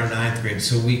and get our 9th grade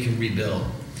so we can rebuild.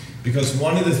 Because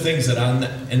one of the things that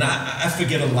I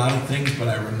forget a lot of things, but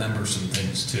I remember some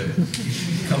things too.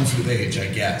 Comes with age, I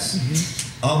guess.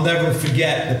 I'll never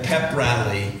forget the pep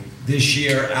rally this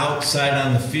year outside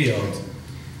on the field,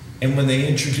 and when they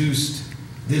introduced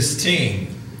this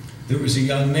team, there was a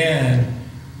young man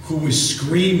who was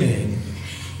screaming,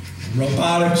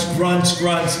 robotics, grunts,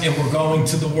 and we're going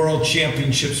to the world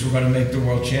championships, we're going to make the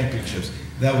world championships.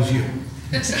 That was you.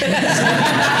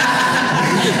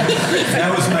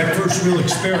 That was my first real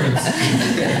experience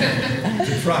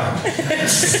to try.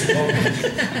 Well,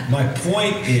 my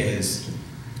point is,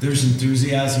 there's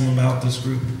enthusiasm about this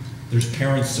group. There's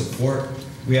parent support.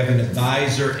 We have an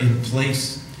advisor in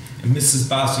place, and Mrs.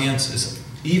 Basians has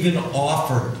even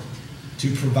offered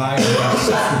to provide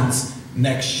assistance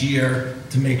next year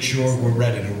to make sure we're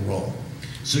ready to roll.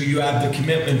 So you have the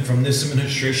commitment from this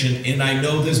administration, and I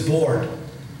know this board,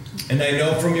 and I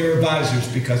know from your advisors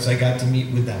because I got to meet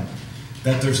with them,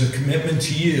 that there's a commitment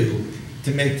to you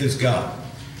to make this go.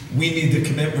 We need the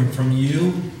commitment from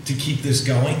you to keep this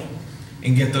going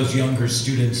and get those younger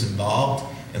students involved,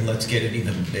 and let's get it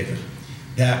even bigger.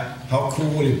 How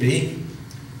cool would it be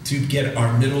to get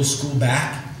our middle school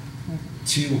back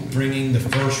to bringing the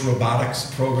first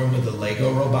robotics program with the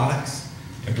Lego robotics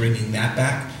and bringing that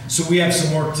back? So we have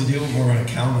some work to do, and we're going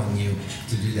to count on you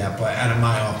to do that. But out of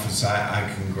my office,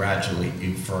 I congratulate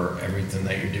you for everything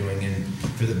that you're doing, and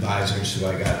for the advisors who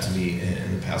I got to meet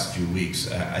in the past few weeks.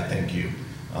 I thank you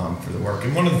for the work.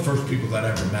 And one of the first people that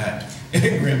I ever met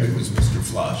in Granby was Mr.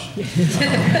 Flush. He's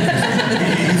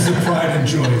the pride and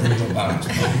joy of the robotics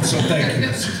program. So thank you,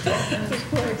 Mrs. Flush. Of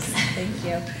course. Thank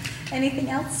you. Anything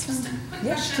else? Just a quick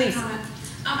question please. and comment.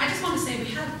 I just want to say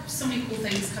we have so many cool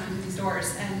things coming through these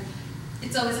doors, and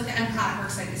it's always like the end product. We're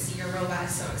excited to see your robot.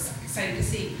 Is so excited to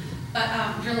see. But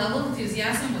your level of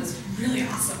enthusiasm was really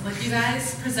awesome. Like, you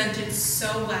guys presented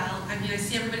so well. I mean, I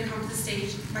see everybody come to the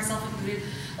stage, myself included,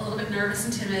 a little bit nervous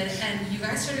and timid, and you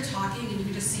guys started talking, and you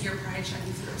could just see your pride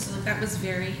shining through. So like, that was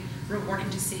very rewarding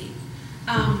to see.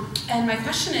 And my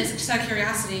question is, just out of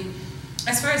curiosity,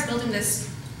 as far as building this,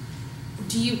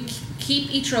 do you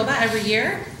keep each robot every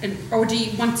year, or do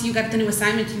you, once you get the new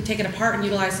assignment, do you take it apart and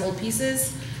utilize the old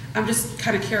pieces? I'm just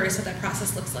kind of curious what that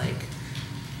process looks like.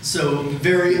 So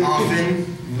very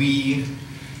often we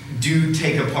do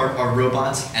take apart our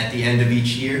robots at the end of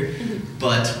each year,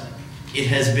 but it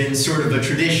has been sort of a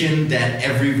tradition that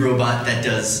every robot that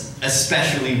does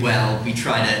especially well, we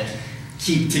try to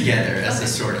keep together as a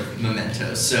sort of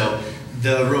memento. So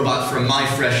the robot from my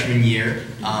freshman year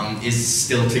is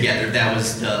still together. That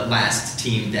was the last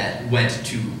team that went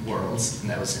to Worlds, and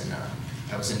that was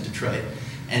in Detroit.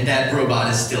 And that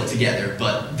robot is still together,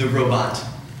 but the robot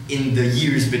in the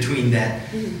years between that,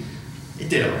 it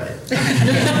did all right.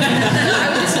 I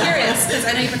was just curious, because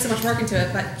I know you put so much work into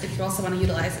it, but if you also want to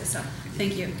utilize it, so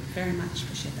thank you very much.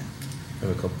 Appreciate that. I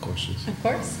have a couple questions. Of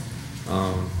course.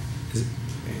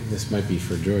 This might be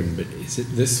for Jordan, but is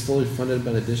this fully funded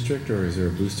by the district, or is there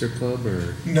a booster club,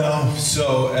 or? No,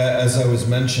 so as I was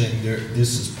mentioning,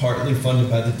 this is partly funded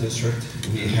by the district.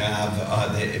 We have,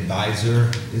 the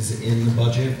advisor is in the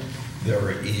budget.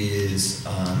 There is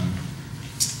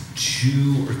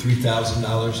 $2,000 or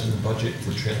 $3,000 in the budget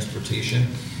for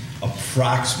transportation.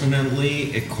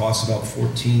 Approximately, it costs about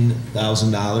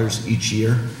 $14,000 each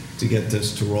year to get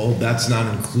this to roll. That's not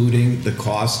including the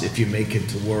cost if you make it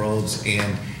to Worlds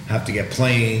and have to get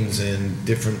planes and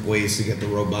different ways to get the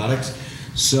robotics.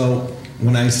 So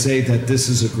when I say that this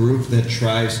is a group that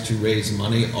tries to raise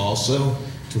money also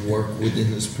to work within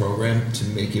this program to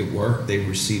make it work, they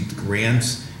received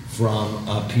grants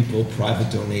from people,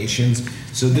 private donations.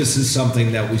 So this is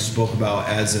something that we spoke about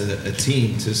as a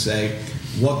team to say,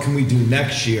 what can we do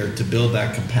next year to build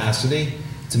that capacity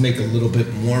to make a little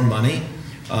bit more money?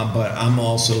 But I'm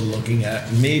also looking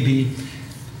at maybe,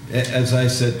 as I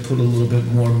said, put a little bit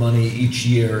more money each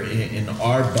year in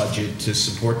our budget to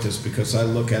support this, because I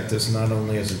look at this not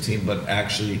only as a team, but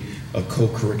actually a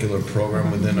co-curricular program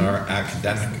within our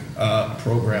academic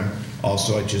program.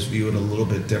 Also, I just view it a little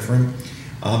bit different.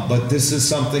 But this is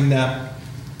something that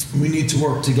we need to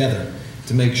work together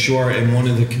to make sure, and one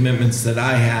of the commitments that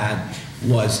I had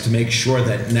was to make sure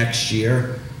that next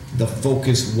year the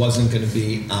focus wasn't going to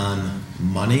be on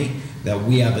money, that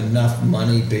we have enough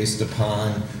money based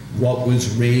upon what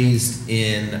was raised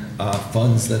in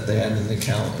funds that they had in the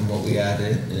account and what we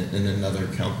added in another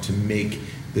account to make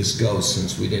this go,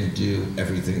 since we didn't do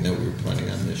everything that we were planning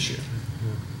on this year.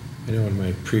 I know in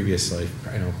my previous life,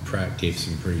 I know Pratt gave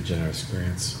some pretty generous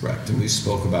grants. Correct, and we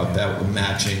spoke about that with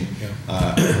matching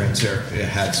grants. Eric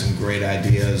had some great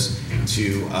ideas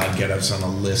to get us on a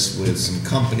list with some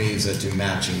companies that do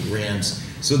matching grants.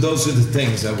 So those are the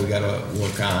things that we got to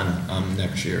work on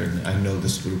next year, and I know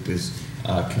this group is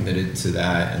committed to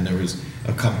that. And there was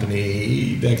a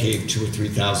company that gave $2,000 or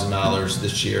 $3,000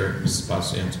 this year. Mrs.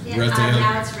 Bastian. Yeah,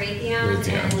 now it's Raytheon,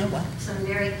 and some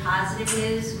very positive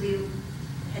news. We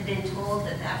had been told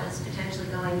that that was potentially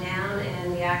going down,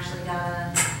 and we actually got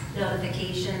a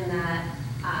notification that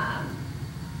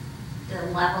the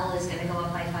level is going to go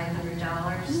up by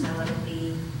 $500, so it'll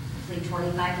be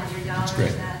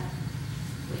 $2,500 that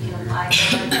we can apply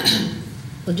for.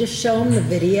 Well, just show them the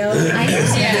video. I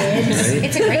understand.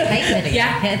 It's a great height video.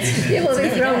 Yeah. People will be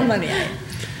throwing money at it.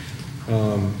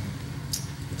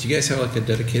 Do you guys have like a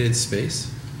dedicated space?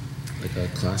 Like a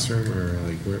classroom, or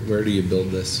like where do you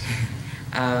build this?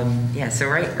 Yeah, so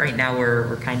right now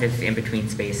we're kind of in between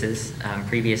spaces.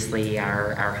 Previously,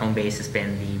 our home base has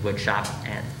been the wood shop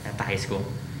at the high school,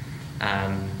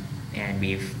 and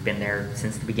we've been there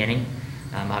since the beginning.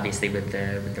 Obviously, with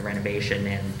the renovation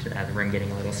and the room getting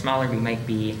a little smaller, we might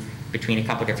be between a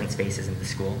couple different spaces in the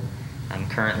school.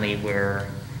 Currently, we're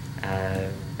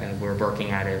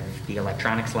working out of the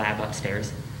electronics lab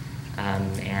upstairs,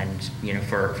 and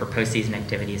for postseason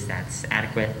activities, that's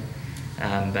adequate.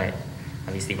 But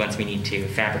obviously, once we need to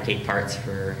fabricate parts,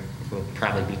 we'll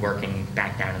probably be working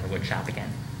back down in the wood shop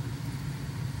again.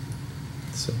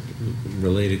 So,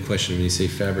 related question: when you say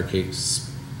fabricate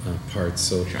parts,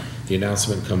 so sure. The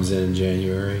announcement comes in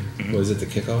January. Mm-hmm. Was it the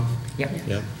kickoff? Yep.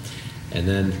 Yep. And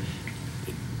then,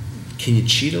 can you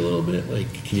cheat a little bit?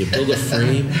 Like, can you build a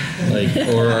frame? Like,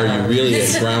 or are you really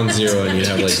at ground zero and you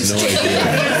have like no idea?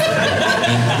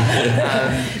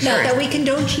 Not that we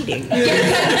condone cheating. Okay,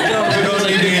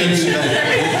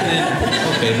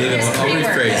 I'll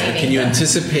rephrase. But can you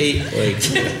anticipate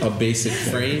like a basic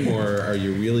frame, or are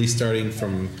you really starting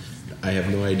from? I have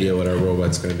no idea what our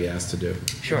robot's going to be asked to do.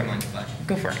 Sure.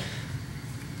 Go for it.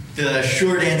 The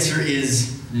short answer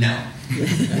is no.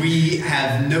 We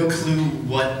have no clue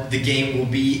what the game will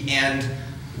be and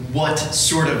what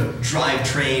sort of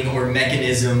drivetrain or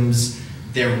mechanisms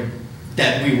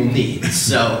that we will need.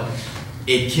 So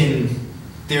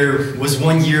there was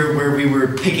one year where we were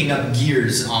picking up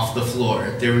gears off the floor.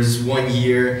 There was one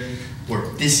year, or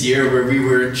this year, where we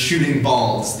were shooting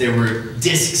balls. There were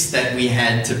discs that we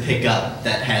had to pick up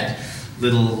that had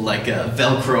little like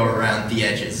Velcro around the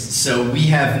edges. So we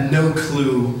have no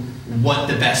clue what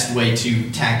the best way to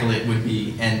tackle it would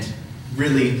be, and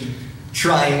really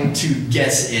trying to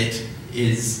guess it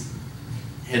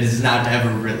has not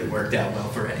ever really worked out well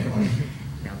for anyone.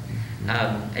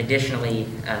 No. Additionally,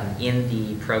 in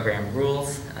the program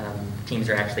rules, teams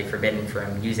are actually forbidden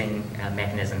from using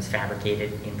mechanisms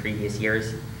fabricated in previous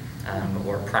years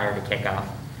or prior to kickoff.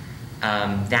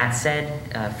 That said,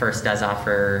 FIRST does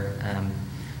offer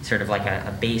sort of like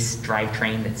a base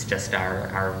drivetrain that's just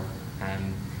our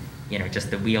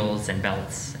just the wheels and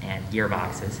belts and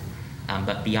gearboxes.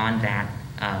 But beyond that,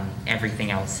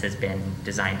 everything else has been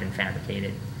designed and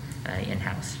fabricated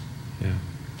in-house. Yeah.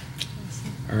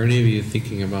 Are any of you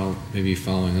thinking about maybe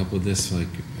following up with this, like,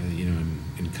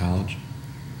 in college?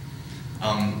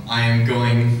 I am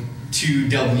going to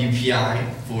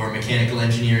WPI for mechanical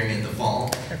engineering in the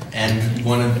fall, and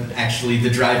one of actually the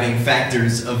driving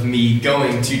factors of me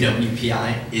going to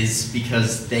WPI is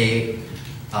because they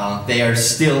are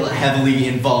still heavily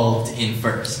involved in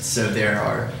FIRST. So there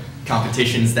are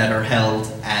competitions that are held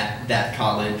at that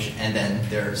college, and then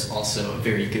there's also a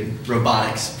very good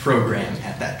robotics program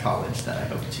at that college that I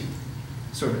hope to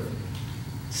sort of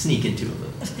sneak into a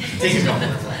little. Take a couple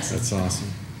of classes. That's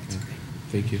awesome.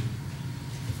 Thank you.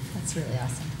 That's really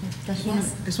awesome. I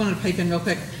just wanted to pipe in real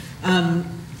quick.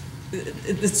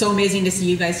 It's so amazing to see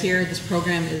you guys here. This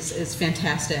program is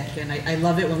fantastic, and I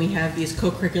love it when we have these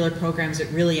co-curricular programs that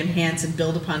really enhance and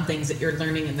build upon things that you're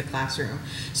learning in the classroom.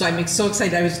 So I'm so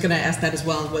excited. I was going to ask that as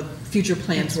well, what future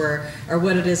plans were, or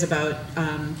what it is about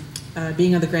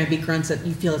being on the Granby Grunts that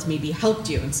you feel has maybe helped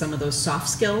you in some of those soft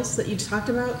skills that you talked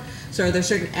about. So are there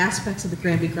certain aspects of the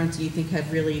Granby Grunts that you think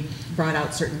have really brought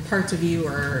out certain parts of you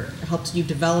or helped you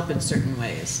develop in certain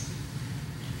ways?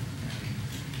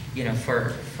 You know,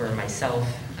 for myself,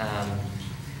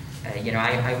 you know,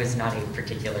 I was not a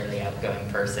particularly outgoing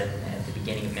person at the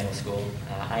beginning of middle school.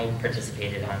 I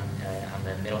participated on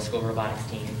the middle school robotics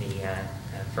team, the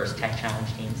first tech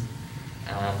challenge teams.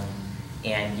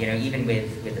 And you know, even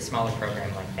with a smaller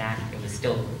program like that, it was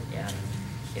still,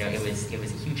 you know, it was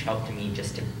a huge help to me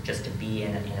just to be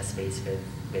in a space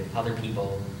with other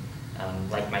people,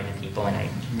 like-minded people, and I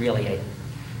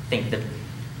think the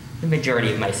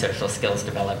majority of my social skills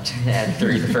developed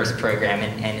through the first program,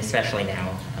 and especially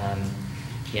now.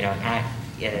 You know,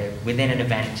 within an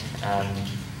event,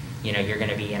 you know, you're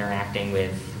going to be interacting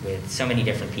with so many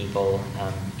different people,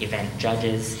 event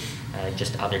judges,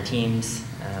 just other teams,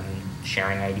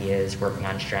 sharing ideas, working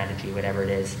on strategy, whatever it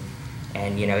is.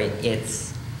 And you know,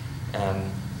 it's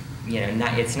you know,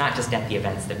 it's not just at the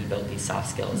events that we build these soft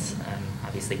skills.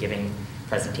 Obviously, giving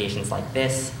presentations like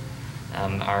this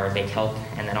are a big help,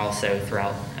 and then also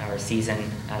throughout our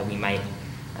season, we might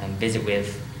visit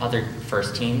with other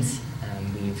first teams.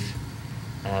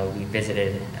 We've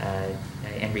visited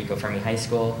Enrico Fermi High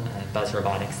School. Buzz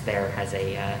Robotics there has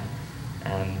a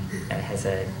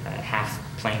half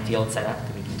playing field set up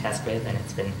that we can test with, and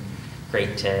it's been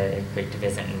great to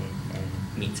visit and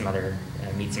meet some other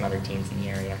teams in the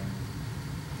area.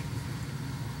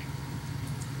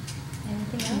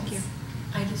 Anything else? Thank you.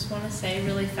 I just want to say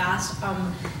really fast,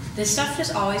 this stuff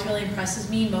just always really impresses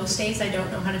me. Most days I don't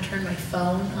know how to turn my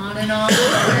phone on and off.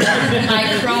 My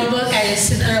Chromebook, I just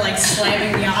sit there like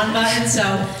slamming the on button, so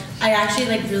I actually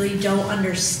like really don't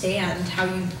understand how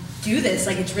you do this.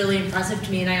 Like, it's really impressive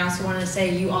to me, and I also want to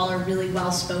say you all are really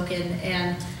well spoken,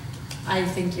 and I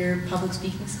think your public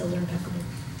speaking skills are impeccable.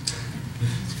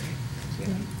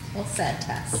 Well said,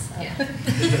 Tess. Yeah.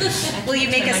 Well, you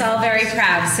make us all very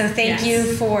proud, so thank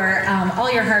you for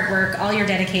all your hard work, all your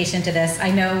dedication to this.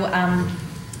 I know,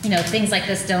 you know, things like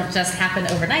this don't just happen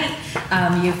overnight.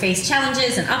 You face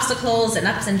challenges and obstacles and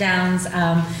ups and downs,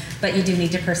 but you do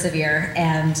need to persevere.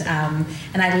 And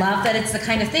I love that it's the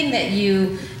kind of thing that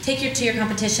you take to your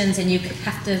competitions, and you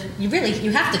have to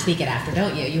tweak it after,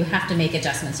 don't you? You have to make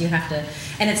adjustments. You have to,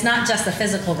 and it's not just the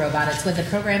physical robot; it's with the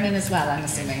programming as well, I'm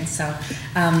assuming. So,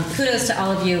 kudos to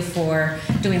all of you for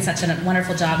doing such a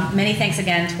wonderful job. Many thanks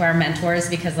again to our mentors,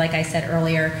 because, like I said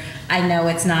earlier, I know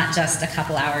it's not just a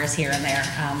couple hours here and there.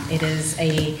 It is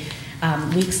a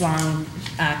weeks-long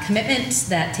commitment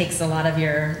that takes a lot of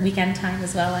your weekend time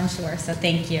as well, I'm sure. So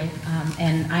thank you.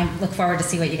 And I look forward to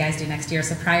see what you guys do next year.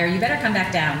 So Pryor, you better come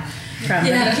back down from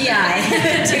the PI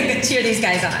to cheer these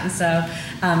guys on. So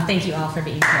thank you all for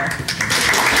being here.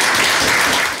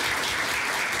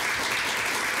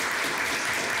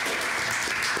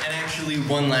 Actually,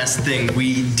 one last thing.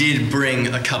 We did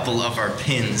bring a couple of our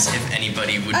pins if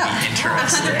anybody would be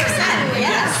interested. 100%,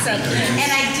 yes.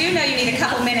 And I do know you need a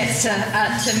couple minutes to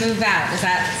move out. Is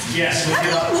that? Yes. How do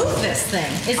you move this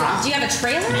thing? Do you have a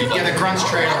trailer? Yeah, the Grunts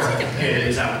trailer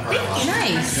is out.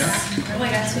 Nice. Yeah. Oh my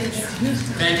gosh.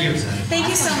 Thank you. Thank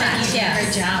you so much. Yeah.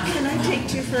 Great job. Can I take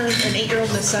two for an 8-year-old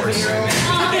and a 7-year-old?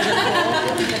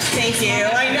 Thank you.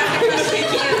 I know.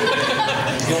 Thank you.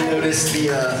 You'll notice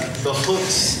the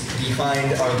hooks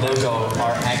behind our logo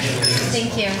are actually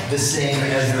the same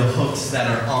as the hooks that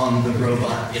are on the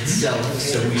robot itself.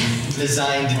 So we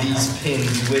designed these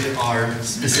pins with our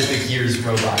specific year's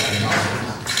robot in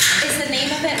mind. Is the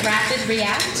name of it Rapid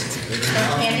React? Or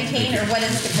Candy Cane? Or what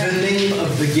is the The name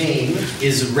of the game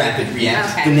is Rapid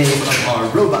React. Okay. The name of our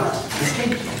robot is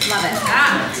Candy Cane. Love it.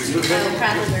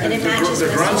 And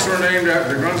the Grunts were named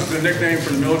after, the Grunts is a nickname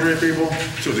for the military people,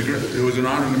 so it was an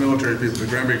honor to the military people, the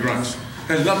Granby Grunts.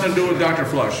 Has nothing to do with Dr.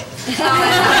 Flush. Thank you.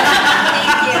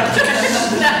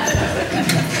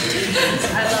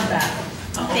 I love that.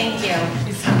 Thank you.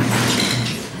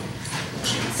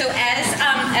 So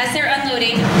as they're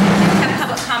unloading, we have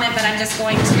public comment, but I'm just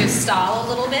going to stall a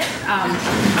little bit.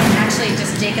 Actually,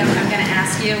 just Jacob, I'm going to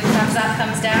ask you, thumbs up,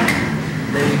 thumbs down?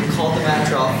 They called the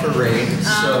match off for rain,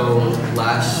 so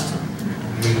last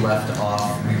we left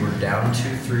off, we were down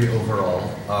 2-3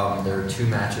 overall. There are 2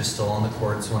 matches still on the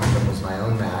courts. One of them was my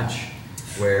own match,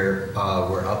 where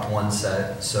we're up 1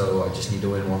 set, so I just need to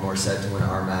win 1 more set to win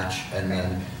our match, and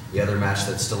then The other match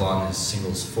that's still on is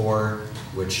singles 4,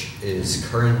 which is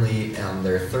currently on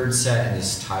their 3rd set and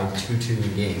is tied 2-2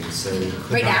 in games. So it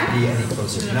could Right not now? be any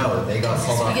closer. No, they got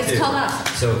called off It gets too. called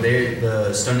off. So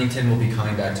the Stonington will be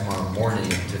coming back tomorrow morning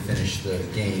to finish the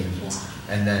game.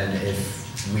 And then if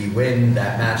we win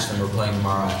that match, then we're playing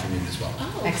tomorrow afternoon as well.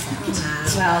 Oh, excellent.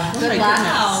 Well, good my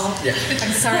luck. Yeah.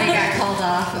 I'm sorry you got called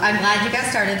off. I'm glad you got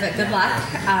started, but good luck.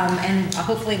 And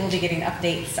hopefully we'll be getting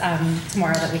updates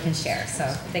tomorrow that we can share. So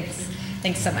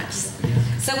thanks so much.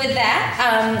 So with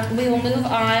that, we will move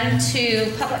on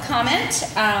to public comment.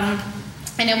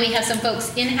 I know we have some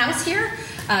folks in-house here,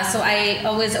 so I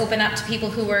always open up to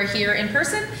people who are here in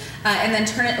person and then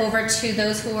turn it over to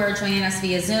those who are joining us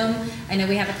via Zoom. I know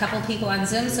we have a couple people on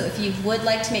Zoom, so if you would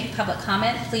like to make public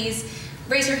comment, please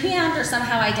raise your hand or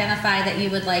somehow identify that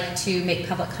you would like to make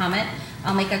public comment.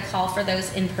 I'll make a call for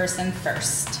those in person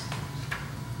first.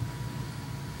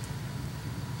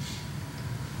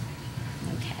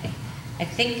 Okay, I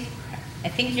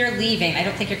think you're leaving. I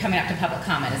don't think you're coming up to public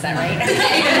comment. Is that right?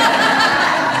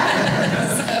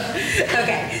 So,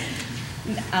 okay.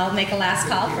 I'll make a last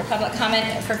call for public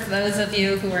comment for those of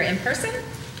you who are in person.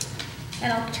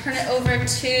 And I'll turn it over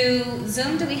to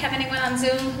Zoom. Do we have anyone on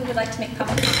Zoom who would like to make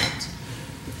public comment?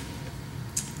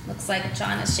 Looks like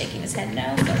John is shaking his head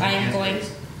no. So I am going,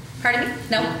 pardon me?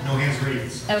 No? No hands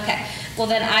raised. Okay. Well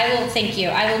then I will, thank you.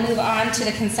 I will move on to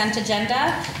the consent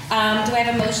agenda. Do I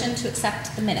have a motion to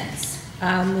accept the minutes?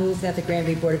 I'll move that the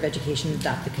Granby Board of Education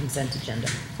adopt the consent agenda.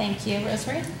 Thank you,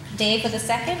 Rosemary. Dave with a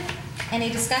second. Any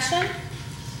discussion?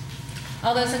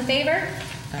 All those in favor?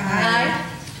 Aye.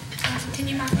 Can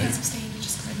you mark me as abstaining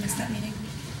just because I missed that meeting?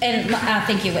 And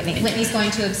thank you, Whitney. Whitney's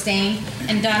going to abstain.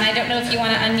 And Don, I don't know if you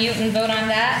want to unmute and vote on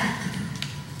that.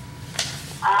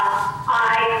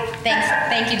 Aye.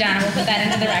 Thank you, Donna. We'll put that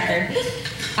into the record.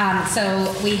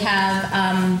 So we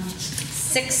have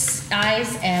 6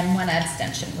 ayes and 1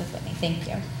 abstention with Whitney. Thank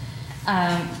you.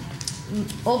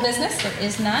 Old business, there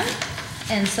is none.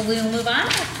 And so we will move on.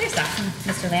 There's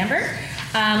Mr. Lambert.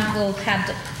 We'll have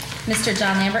Mr.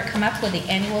 John Lambert come up with the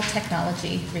annual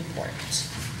technology report.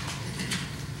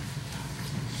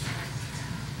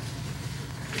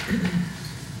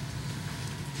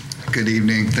 Good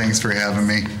evening. Thanks for having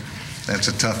me. That's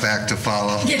a tough act to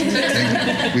follow.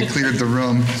 We cleared the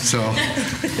room, so.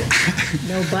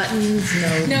 No buttons,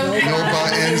 no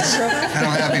buttons. I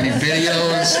don't have any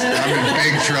videos. I'm in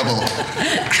big trouble.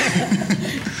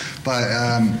 But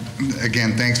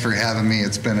again, thanks for having me.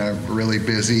 It's been a really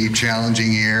busy,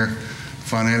 challenging year,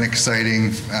 fun and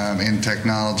exciting in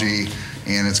technology,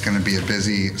 and it's going to be a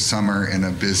busy summer and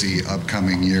a busy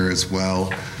upcoming year as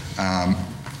well.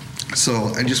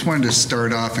 So I just wanted to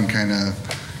start off and kind of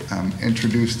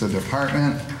introduce the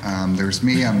department. There's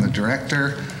me, I'm the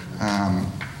director.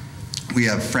 We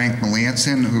have Frank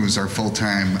Melanson, who's our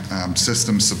full-time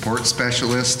systems support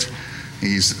specialist.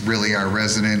 He's really our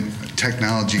resident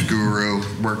technology guru,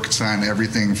 works on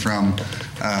everything from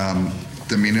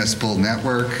the municipal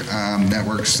network,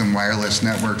 networks and wireless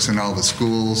networks in all the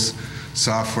schools,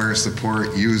 software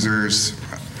support, users,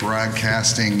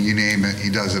 broadcasting, you name it, he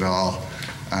does it all.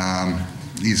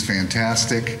 He's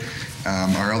fantastic.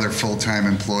 Our other full-time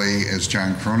employee is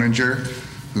John Croninger,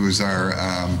 who's our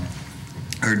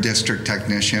district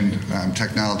technician,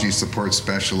 technology support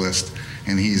specialist,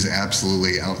 and he's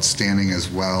absolutely outstanding as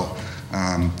well.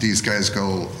 These guys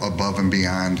go above and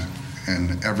beyond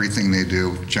in everything they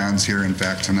do. John's here, in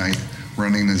fact, tonight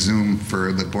running the Zoom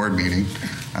for the board meeting,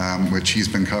 which he's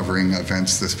been covering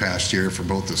events this past year for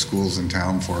both the schools in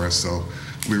town for us, so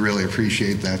we really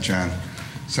appreciate that, John.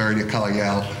 Sorry to call you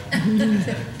out.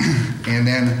 And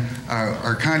then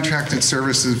our contracted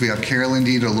services, we have Carolyn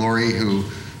D. DeLore, who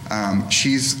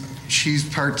she's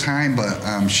part-time,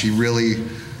 but she really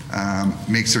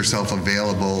makes herself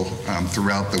available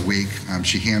throughout the week.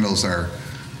 She handles our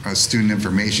student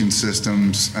information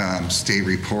systems, state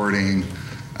reporting,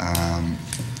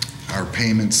 our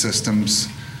payment systems.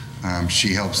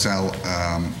 She helps out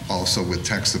also with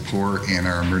tech support and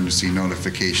our emergency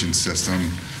notification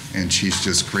system, and she's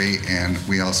just great. And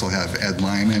we also have Ed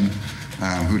Lyman,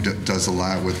 who does a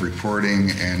lot with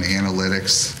reporting and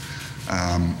analytics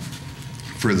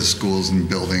for the schools and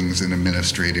buildings and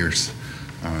administrators.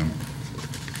 And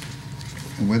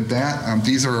with that,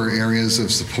 these are our areas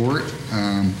of support.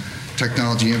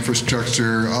 Technology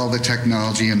infrastructure, all the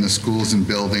technology in the schools and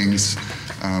buildings,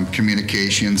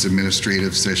 communications,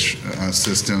 administrative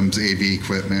systems, AV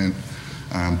equipment,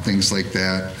 things like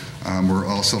that. We're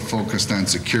also focused on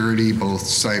security, both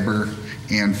cyber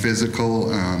and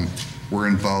physical. We're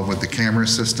involved with the camera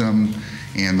system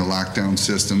and the lockdown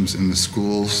systems in the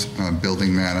schools,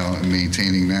 building that out and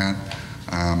maintaining that.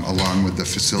 along with the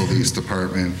facilities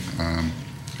department.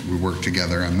 We work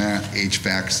together on that.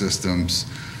 HVAC systems.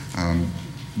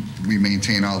 We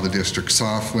maintain all the district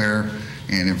software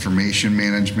and information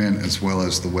management, as well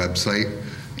as the website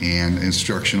and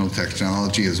instructional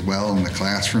technology as well in the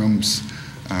classrooms.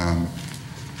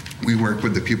 We work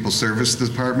with the Pupil Service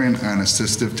Department on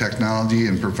assistive technology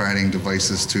and providing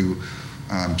devices to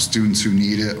students who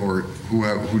need it or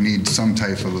who need some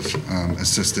type of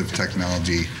assistive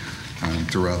technology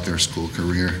throughout their school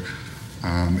career.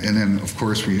 And then, of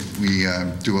course, we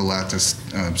do a lot to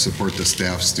support the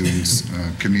staff, students,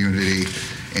 community,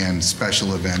 and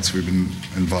special events. We've been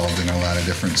involved in a lot of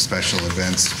different special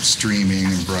events, streaming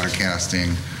and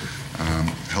broadcasting,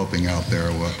 helping out there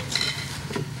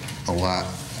a lot.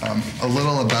 A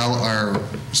little about our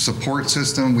support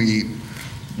system.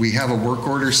 We have a work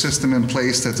order system in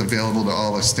place that's available to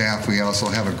all the staff. We also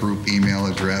have a group email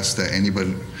address that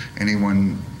anyone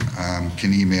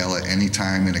can email at any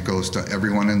time, and it goes to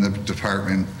everyone in the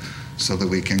department so that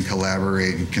we can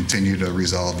collaborate and continue to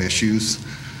resolve issues.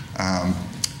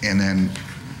 And then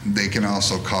they can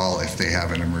also call if they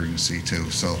have an emergency too.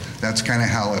 So that's kind of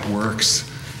how it works.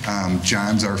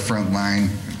 John's our front line.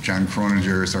 John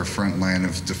Croninger is our front line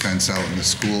of defense out in the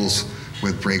schools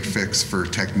with break fix for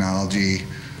technology.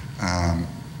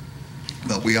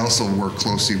 But we also work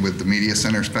closely with the media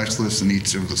center specialists in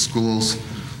each of the schools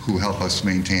who help us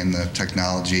maintain the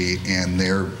technology, and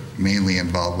they're mainly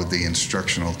involved with the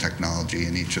instructional technology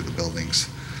in each of the buildings.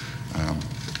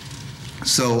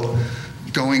 So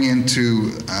going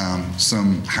into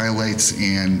some highlights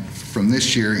and from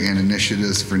this year and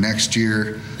initiatives for next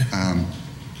year,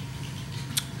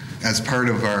 as part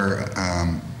of our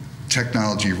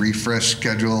technology refresh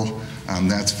schedule,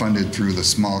 that's funded through the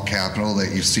small capital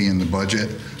that you see in the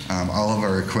budget. All of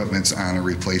our equipment's on a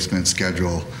replacement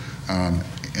schedule.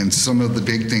 And some of the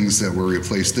big things that were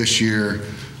replaced this year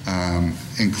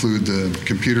include the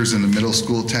computers in the middle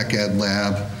school tech ed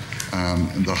lab,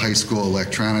 the high school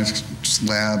electronics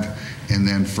lab, and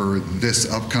then for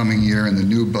this upcoming year in the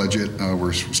new budget,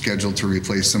 we're scheduled to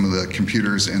replace some of the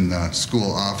computers in the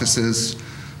school offices,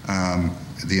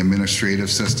 the administrative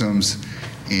systems,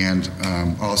 and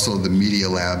also the media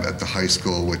lab at the high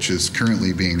school, which is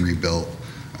currently being rebuilt.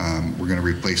 We're going to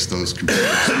replace those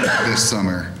computers this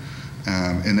summer.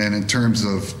 And then in terms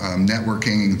of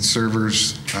networking and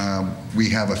servers, we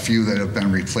have a few that have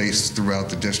been replaced throughout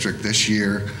the district this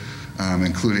year,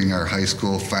 including our high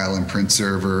school file and print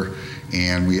server,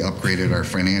 and we upgraded our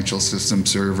financial system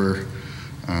server.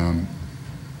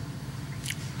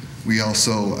 We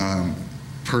also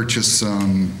purchased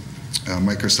some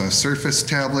Microsoft Surface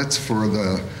tablets for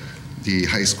the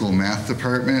high school math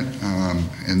department,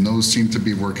 and those seem to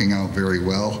be working out very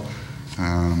well.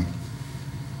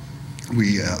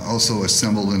 We also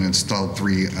assembled and installed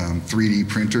three 3D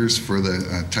printers for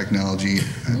the technology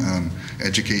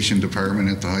education department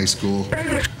at the high school,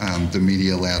 the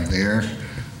media lab there.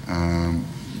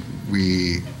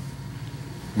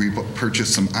 We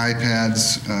purchased some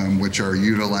iPads, which are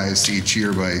utilized each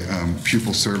year by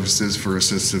Pupil Services for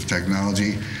assistive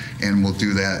technology, and we'll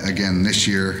do that again this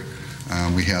year.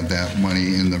 We have that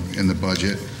money in the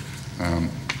budget.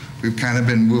 We've kind of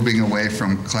been moving away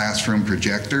from classroom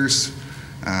projectors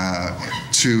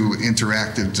to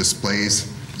interactive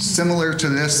displays. Similar to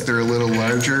this, they're a little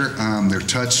larger. They're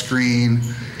touchscreen,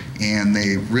 and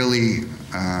they really,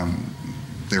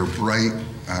 they're bright.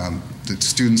 The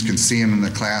students can see them in the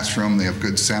classroom. They have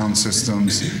good sound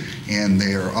systems, and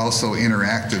they are also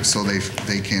interactive, so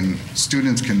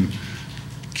students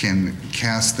can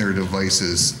cast their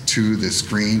devices to the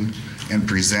screen and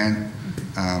present.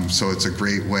 So it's a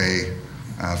great way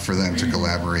for them to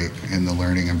collaborate in the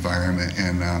learning environment,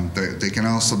 and they can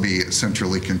also be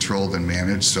centrally controlled and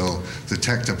managed, so the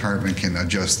tech department can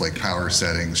adjust like power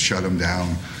settings, shut them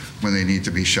down when they need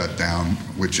to be shut down,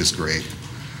 which is great.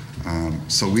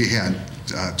 So we had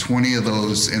 20 of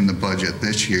those in the budget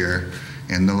this year,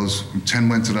 and those 10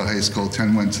 went to the high school,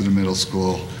 10 went to the middle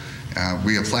school.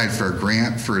 We applied for a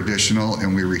grant for additional,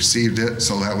 and we received it,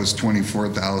 so that was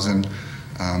 $24,000.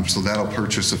 So that'll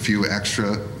purchase a few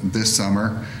extra this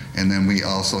summer, and then we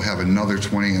also have another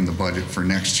 20 in the budget for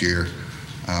next year,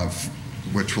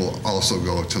 which will also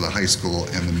go to the high school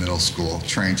and the middle school,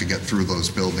 trying to get through those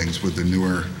buildings with the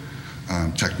newer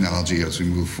technology as we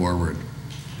move forward.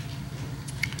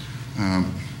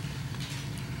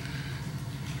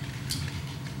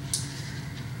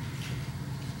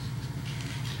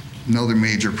 Another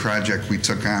major project we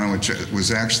took on, which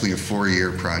was actually a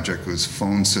 4-year project, was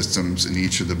phone systems in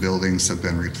each of the buildings have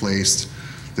been replaced.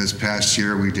 This past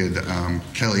year we did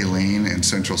Kelly Lane and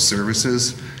Central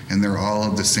Services, and they're all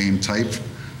of the same type,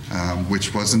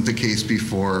 which wasn't the case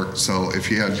before. So if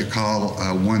you had to call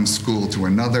one school to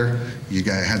another,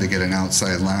 had to get an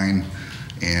outside line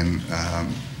and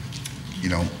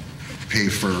pay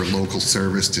for local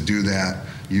service to do that,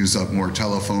 use up more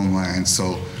telephone lines.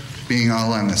 So being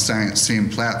all on the same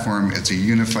platform, it's a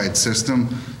unified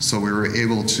system. So we were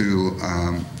able to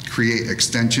create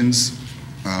extensions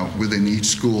within each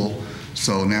school.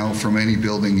 So now from any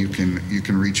building, you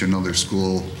can reach another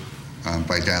school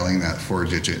by dialing that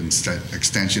 4-digit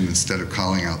extension instead of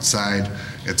calling outside.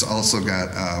 It's also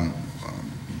got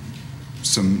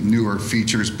some newer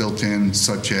features built in,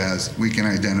 such as we can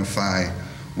identify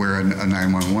where a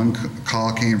 911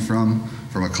 call came from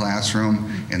a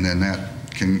classroom, and then that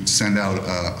can send out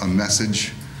a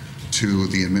message to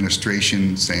the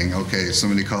administration saying, okay,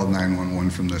 somebody called 911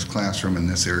 from this classroom in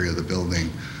this area of the building.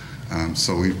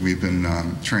 So we've been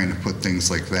trying to put things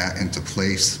like that into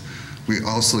place. We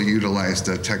also utilized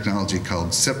a technology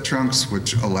called SIP trunks,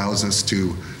 which allows us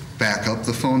to back up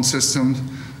the phone system.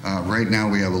 Right now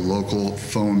we have a local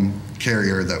phone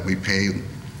carrier that we pay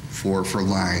for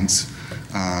lines,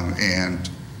 and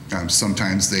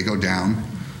sometimes they go down.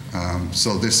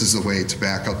 So this is a way to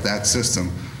back up that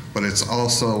system, but it's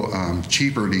also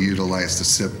cheaper to utilize the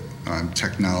SIP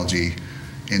technology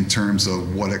in terms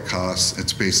of what it costs.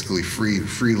 It's basically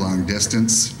free long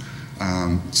distance.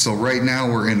 So right now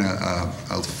we're in a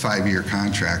 5-year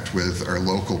contract with our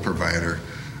local provider.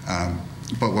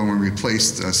 But when we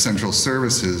replaced Central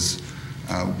Services,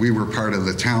 we were part of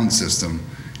the town system.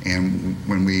 And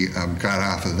when we got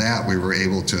off of that, we were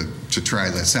able to try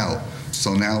this out.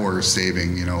 So now we're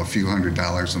saving, a few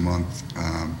 $100s a month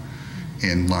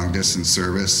in long distance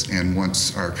service. And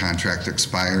once our contract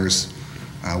expires,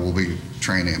 we'll be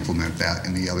trying to implement that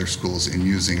in the other schools and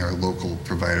using our local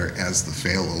provider as the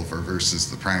failover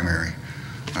versus the primary.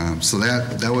 So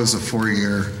that was a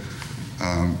 4-year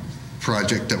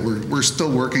project that we're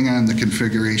still working on the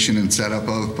configuration and setup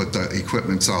of, but the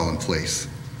equipment's all in place.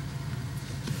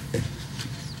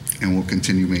 And we'll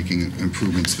continue making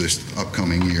improvements this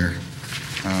upcoming year.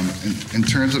 In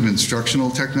terms of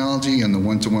instructional technology and the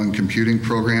one-to-one computing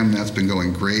program, that's been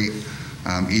going great.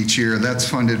 Each year, that's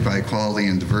funded by Quality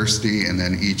and Diversity, and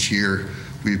then each year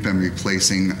we've been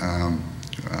replacing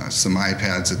some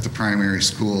iPads at the primary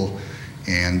school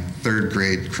and 3rd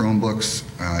grade Chromebooks,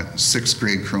 6th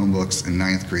grade Chromebooks, and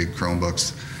 9th grade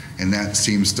Chromebooks, and that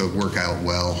seems to work out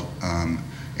well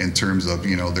in terms of,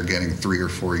 they're getting 3 or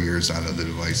 4 years out of the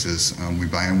devices. We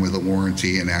buy them with a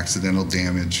warranty and accidental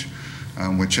damage,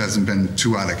 which hasn't been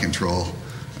too out of control.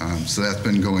 So that's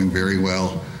been going very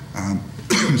well.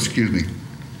 Excuse me.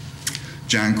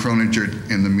 John Croninger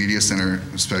and the Media Center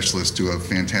specialists do a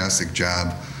fantastic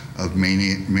job of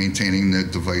maintaining the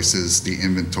devices, the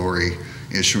inventory,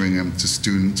 issuing them to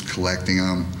students, collecting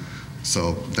them.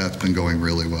 So that's been going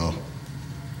really well.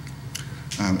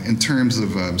 In terms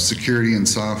of security and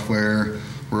software,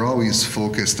 we're always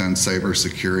focused on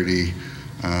cybersecurity.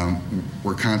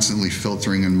 We're constantly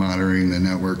filtering and monitoring the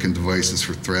network and devices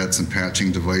for threats and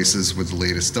patching devices with the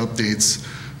latest updates.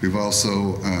 We've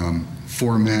also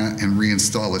format and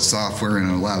reinstall the software in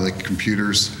a lot of the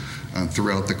computers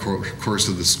throughout the course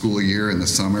of the school year in the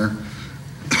summer.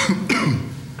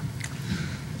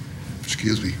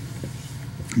 Excuse me.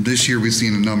 This year we've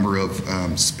seen a number of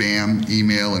spam,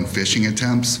 email, and phishing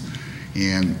attempts,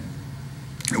 and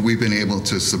we've been able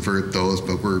to subvert those,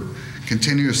 but we're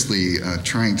continuously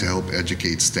trying to help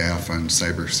educate staff on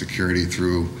cybersecurity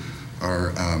through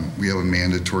our, we have a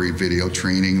mandatory video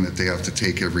training that they have to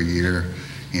take every year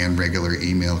and regular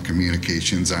email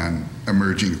communications on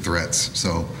emerging threats.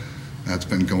 So that's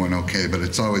been going okay, but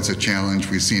it's always a challenge.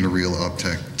 We've seen a real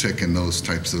uptick in those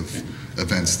types of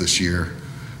events this year.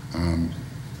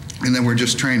 And then we're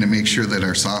just trying to make sure that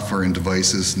our software and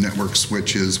devices, network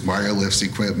switches, wireless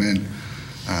equipment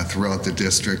throughout the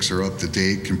districts are up to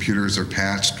date. Computers are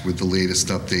patched with the latest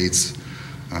updates.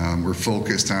 We're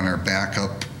focused on our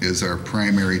backup is our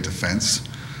primary defense.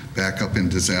 Backup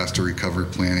and disaster recovery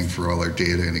planning for all our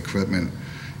data and equipment,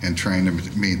 and trying to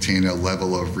maintain a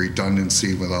level of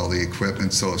redundancy with all the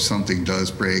equipment, so if something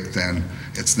does break, then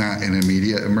it's not an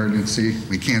immediate emergency.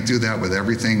 We can't do that with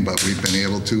everything, but we've been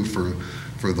able to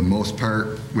for the most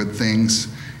part with things,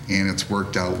 and it's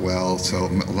worked out well. So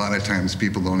a lot of times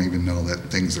people don't even know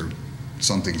that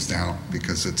something's down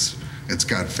because it's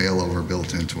got failover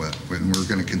built into it, and we're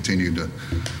going to continue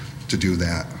to do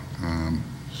that.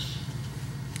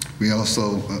 We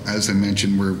also, as I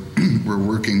mentioned, we're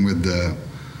working with the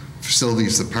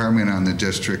facilities department on the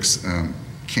district's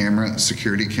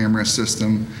security camera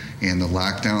system and the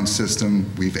lockdown system.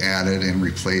 We've added and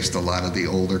replaced a lot of the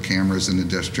older cameras in the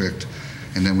district.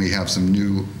 And then we have some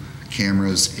new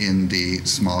cameras in the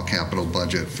small capital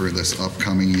budget for this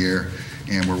upcoming year.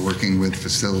 And we're working with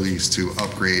facilities to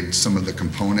upgrade some of the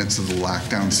components of the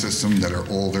lockdown system that are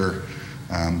older.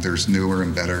 There's newer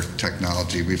and better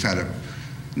technology. We've had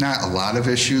not a lot of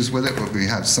issues with it, but we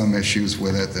have some issues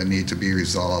with it that need to be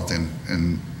resolved,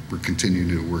 and we're continuing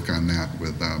to work on that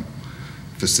with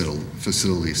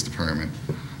facilities department.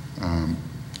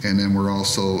 And then we're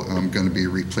also going to be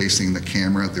replacing the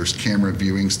camera. There's camera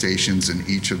viewing stations in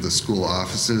each of the school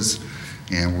offices,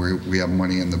 and we have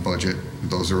money in the budget.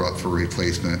 Those are up for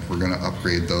replacement. We're going to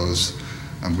upgrade those.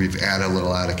 We've added a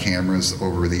lot of cameras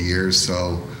over the years,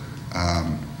 so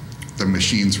the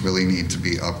machines really need to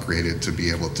be upgraded to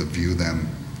be able to view them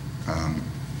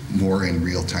more in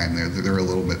real time. They're a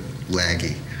little bit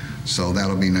laggy, so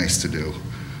that'll be nice to do.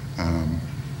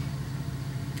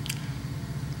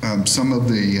 Some of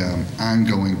the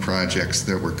ongoing projects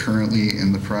that we're currently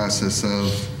in the process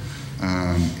of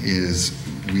is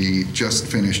we just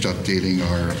finished updating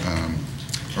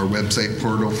our website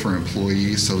portal for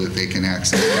employees so that they can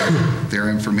access their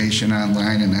information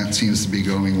online, and that seems to be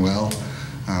going well.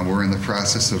 We're in the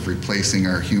process of replacing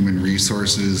our human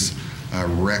resources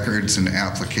records and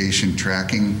application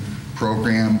tracking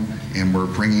program, and we're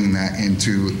bringing that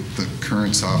into the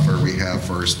current software we have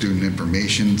for our student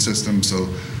information system, so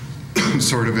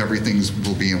sort of everything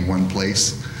will be in one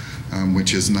place,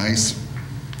 which is nice.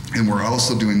 And we're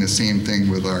also doing the same thing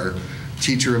with our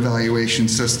teacher evaluation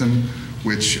system,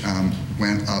 which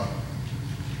went up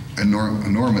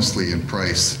enormously in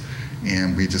price,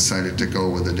 and we decided to go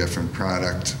with a different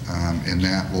product, and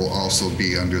that will also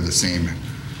be under the same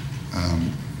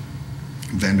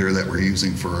vendor that we're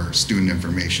using for our student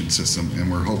information system, and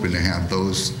we're hoping to have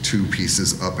those two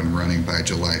pieces up and running by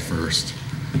July 1st.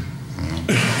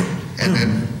 And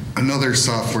then another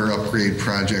software upgrade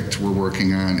project we're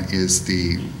working on is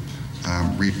the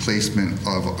replacement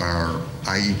of our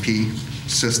IEP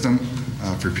system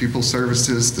for pupil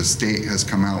services. The state has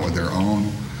come out with their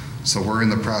own, so we're in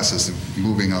the process of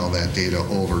moving all that data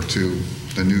over to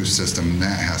the new system, and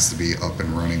that has to be up and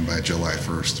running by July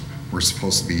 1st. We're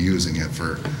supposed to be using it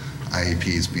for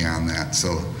IEPs beyond that,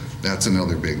 so that's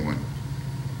another big one.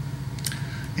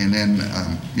 And then,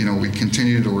 you know, we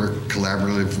continue to work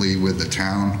collaboratively with the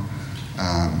town,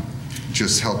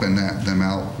 just helping them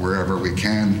out wherever we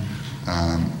can.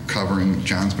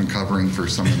 John's been covering for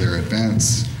some of their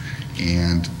events,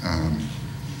 and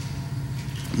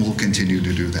we'll continue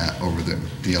to do that over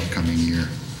the upcoming year.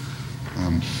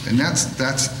 And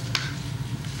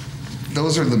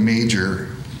those are the major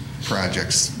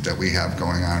projects that we have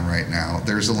going on right now.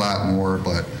 There's a lot more,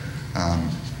 but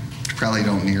probably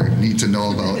don't need to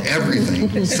know about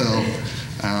everything. So,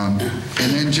 and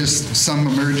then just some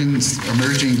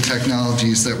emerging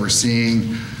technologies that we're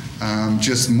seeing,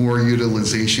 just more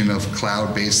utilization of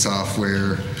cloud-based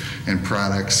software and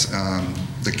products.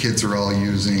 The kids are all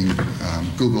using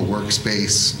Google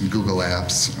Workspace and Google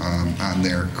Apps on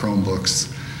their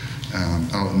Chromebooks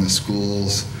out in the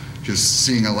schools. Just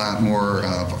seeing a lot more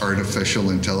of artificial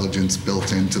intelligence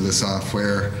built into the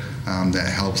software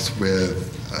that helps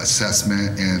with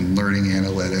assessment and learning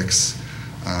analytics.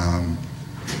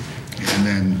 And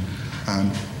then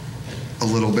a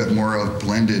little bit more of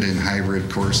blended and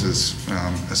hybrid courses,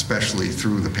 especially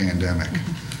through the pandemic.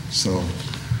 So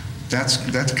that's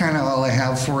kind of all I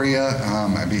have for you.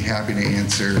 I'd be happy to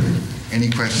answer any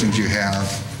questions you have.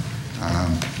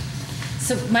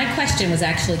 So my question was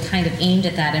actually kind of aimed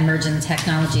at that emergent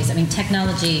technologies. I mean,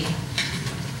 technology,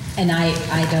 and I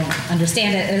don't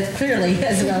understand it as clearly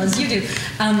as well as you do,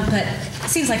 but it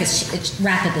seems like it's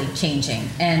rapidly changing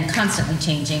and constantly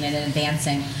changing and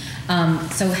advancing.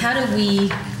 So how do we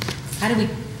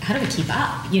keep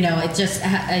up? You know, it just,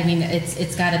 I mean,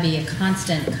 it's got to be a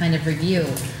constant kind of review.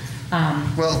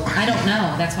 Well, I don't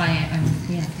know. That's why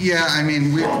yeah. Yeah, I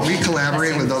mean, we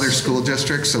collaborate with other school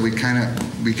districts, so we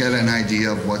get an idea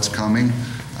of what's coming.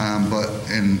 But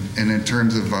in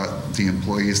terms of the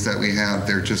employees that we have,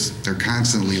 they're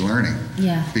constantly learning.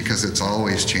 Yeah. Because it's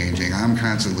always changing. I'm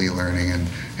constantly learning,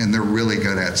 and they're really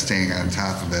good at staying on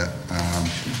top of it.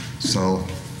 So,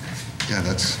 yeah,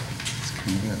 that's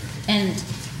kind of it. And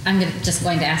I'm just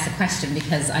going to ask the question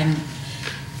because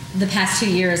the past 2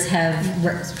 years have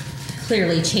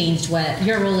clearly changed what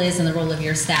your role is and the role of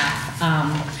your staff.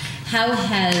 How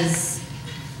has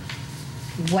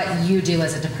what you do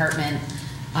as a department,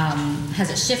 has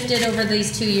it shifted over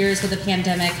these 2 years with the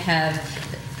pandemic? Have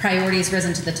priorities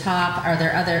risen to the top? Are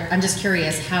there I'm just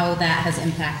curious how that has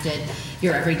impacted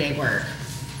your everyday work.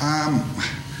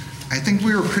 I think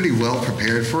we were pretty well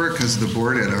prepared for it because the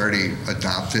board had already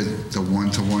adopted the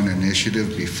one-to-one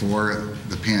initiative before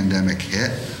the pandemic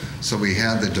hit. So we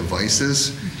had the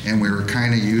devices, and we were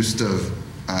kind of used to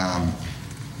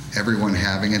everyone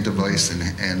having a device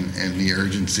and the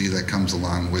urgency that comes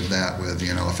along with that, with,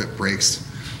 you know, if it breaks,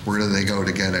 where do they go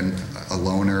to get a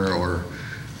loaner, or,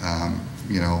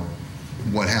 you know,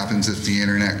 what happens if the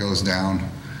internet goes down?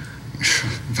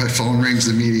 My phone rings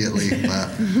immediately. But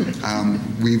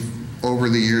over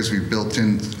the years, we've built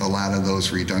in a lot of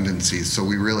those redundancies, so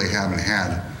we really haven't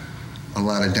had a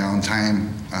lot of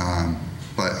downtime.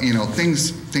 But, you know,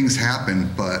 things happen,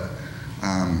 but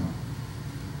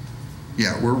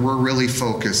yeah, we're really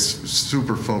focused,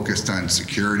 super focused on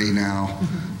security now,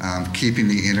 keeping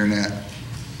the internet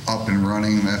up and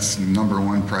running. That's the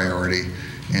 #1 priority,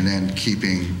 and then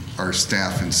keeping our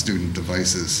staff and student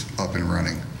devices up and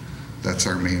running. That's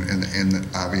our main, and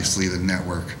obviously the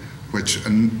network, which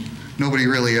nobody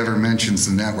really ever mentions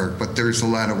the network, but there's a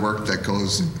lot of work that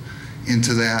goes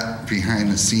into that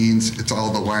behind the scenes. It's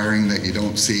all the wiring that you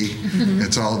don't see.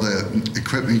 It's all the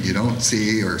equipment you don't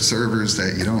see, or servers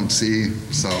that you don't see.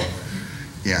 So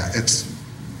yeah,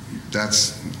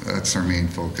 that's our main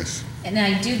focus. And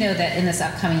I do know that in this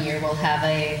upcoming year, we'll have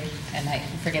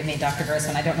forgive me, Dr.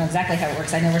 Grossman, I don't know exactly how it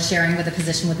works. I know we're sharing with a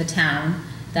position with the town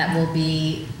that will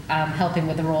be helping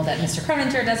with the role that Mr.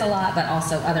 Croninger does a lot, but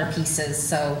also other pieces.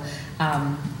 So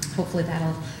hopefully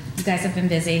you guys have been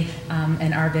busy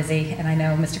and are busy. And I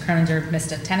know Mr. Croninger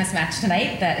missed a tennis match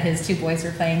tonight that his 2 boys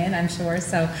were playing in, I'm sure.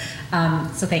 So,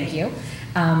 so thank you.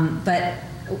 But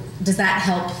does that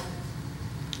help?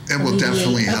 It will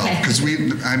definitely help, because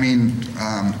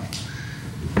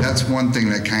that's one thing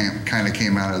that kind of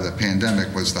came out of the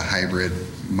pandemic, was the hybrid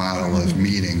model of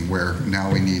meeting, where now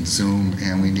we need Zoom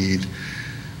and we need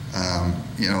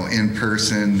you know, in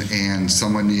person, and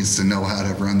someone needs to know how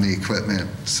to run the equipment.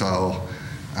 So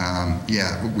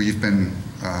yeah, we've been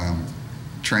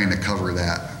trying to cover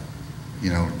that,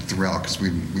 you know, throughout, because we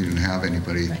didn't have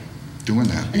anybody doing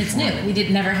that And it's new. We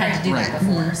never had to do that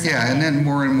before. So. Yeah, and then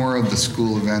more and more of the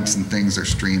school events and things are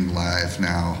streamed live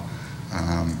now.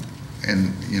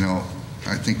 And, you know,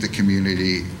 I think the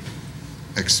community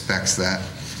expects that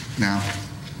now.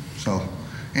 So,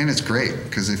 and it's great,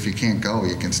 because if you can't go,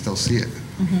 you can still see it.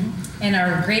 In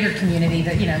our greater community,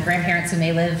 that, you know, grandparents who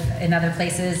may live in other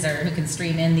places or who can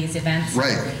stream in these events.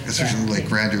 Right, especially like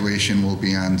graduation will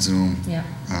be on Zoom. Yeah.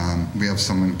 We have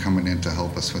someone coming in to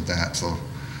help us with that, so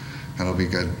that'll be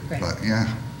good. Great. But yeah.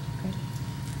 Great.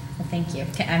 Well, thank you.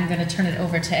 Okay, I'm going to turn it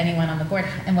over to anyone on the board.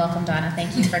 And welcome, Donna.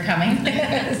 Thank you for coming.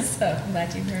 So I'm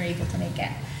glad you were able to make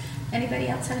it. Anybody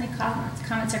else have any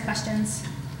comments or questions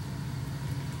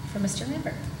for Mr.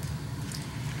 Lambert?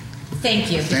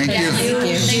 Thank you. Thank you.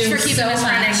 Thanks for keeping us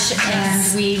running,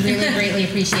 and we really greatly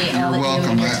appreciate all You're that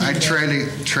welcome. you and your I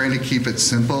team try to keep it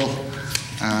simple.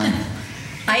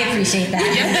 I appreciate that.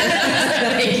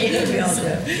 Thank you. We all do.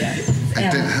 Yes.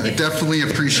 I definitely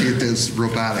appreciate those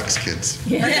robotics kids.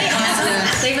 Yeah.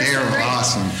 They are so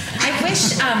awesome. I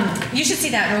wish you should see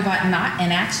that robot not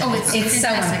in action. Oh, it's so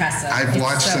impressive. I've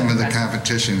watched some of the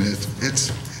competition.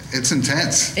 It's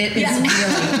intense. It is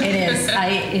really. It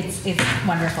is. It's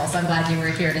wonderful. So I'm glad you were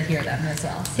here to hear them as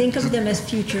well. Think of them as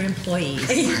future employees.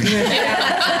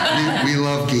 we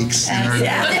love geeks.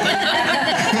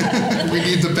 We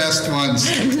need the best ones.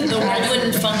 The world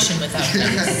wouldn't function without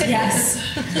them. Yes.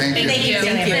 Thank you. Thank you.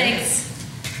 Thanks.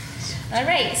 All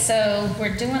right, so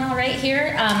we're doing all right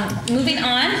here. Moving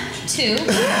on to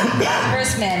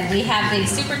Grossman, we have the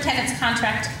superintendent's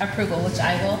contract approval, which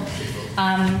I will.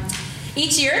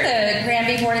 Each year, the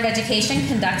Granby Board of Education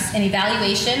conducts an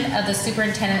evaluation of the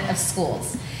superintendent of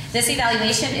schools. This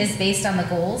evaluation is based on the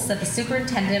goals that the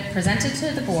superintendent presented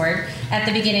to the board at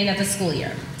the beginning of the school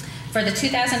year. For the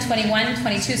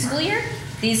 2021-22 school year,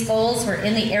 these goals were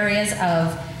in the areas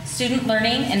of student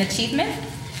learning and achievement,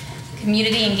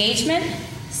 community engagement,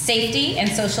 safety and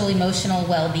social emotional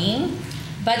well-being,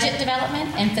 budget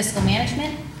development and fiscal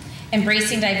management,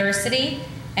 embracing diversity,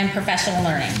 and professional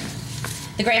learning.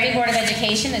 The Granby Board of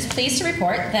Education is pleased to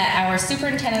report that our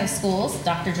superintendent of schools,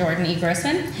 Dr. Jordan E.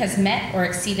 Grossman, has met or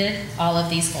exceeded all of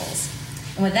these goals.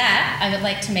 And with that, I would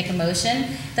like to make a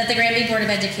motion that the Granby Board of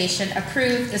Education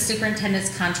approve the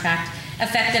superintendent's contract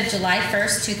effective July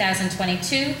 1st,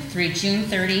 2022 through June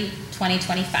 30,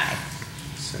 2025.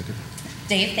 Second.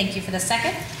 Dave, thank you for the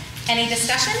second. Any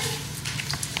discussion?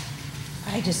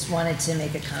 I just wanted to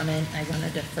make a comment. I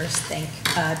wanted to first thank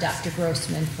Dr.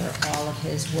 Grossman for all of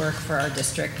his work for our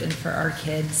district and for our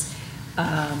kids.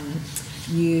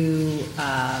 You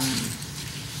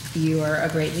you are a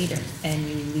great leader, and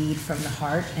you lead from the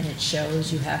heart, and it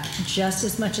shows. You have just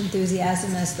as much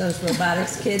enthusiasm as those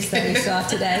robotics kids that we saw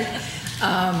today.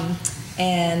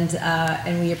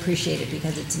 And we appreciate it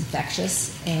because it's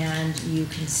infectious, and you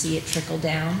can see it trickle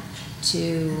down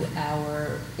to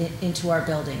into our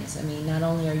buildings. I mean, not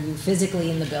only are you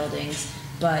physically in the buildings,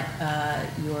 but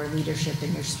your leadership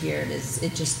and your spirit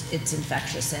it's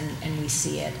infectious, and we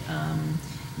see it.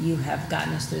 You have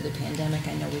gotten us through the pandemic.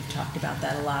 I know we've talked about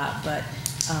that a lot, but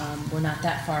we're not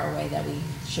that far away that we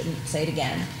shouldn't say it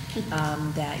again.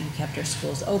 That you kept our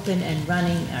schools open and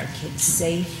running, our kids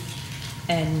safe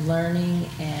and learning,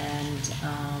 and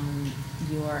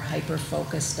you're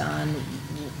hyper-focused on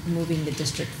moving the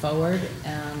district forward,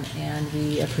 and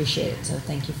we appreciate it. So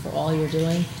thank you for all you're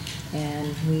doing.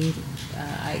 And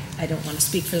I don't want to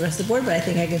speak for the rest of the board, but I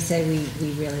think I can say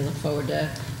we really look forward to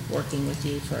working with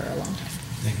you for a long time.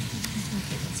 Thank you.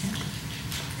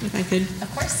 If I could.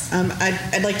 Of course.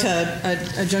 I'd like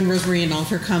to join Rosemary in all of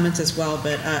her comments as well,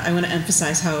 but I want to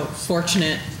emphasize how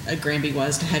fortunate Granby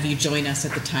was to have you join us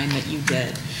at the time that you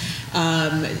did.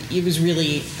 It was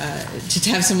really to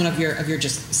have someone of your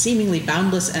just seemingly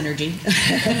boundless energy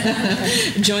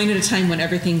join at a time when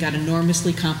everything got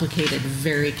enormously complicated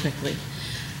very quickly.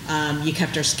 You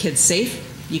kept our kids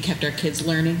safe, you kept our kids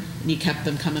learning, and you kept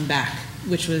them coming back,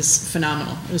 which was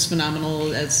phenomenal. It was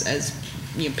phenomenal as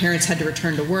you know, parents had to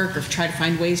return to work or try to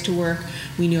find ways to work.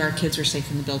 We knew our kids were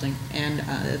safe in the building, and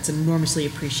it's enormously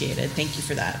appreciated. Thank you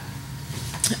for that.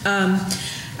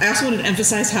 I also wanted to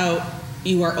emphasize how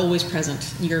you are always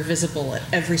present. You're visible at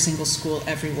every single school,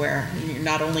 everywhere. You're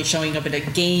not only showing up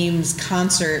at games,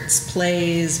 concerts,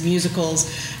 plays, musicals.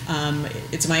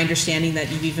 It's my understanding that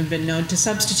you've even been known to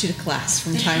substitute a class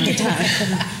from time to time.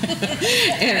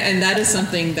 and that is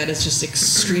something that is just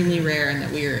extremely rare and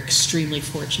that we are extremely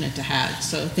fortunate to have.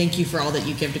 So thank you for all that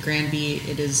you give to Granby.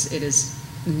 It is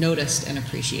noticed and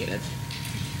appreciated.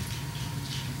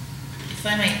 If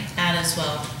I might add as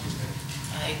well,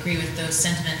 I agree with those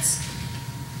sentiments.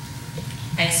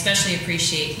 I especially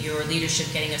appreciate your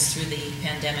leadership getting us through the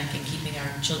pandemic and keeping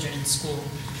our children in school.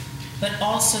 But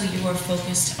also you are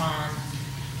focused on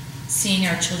seeing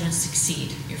our children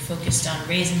succeed. You're focused on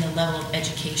raising the level of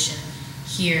education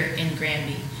here in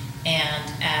Granby.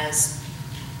 And as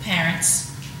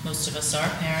parents, most of us are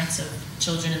parents of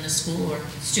children in the school or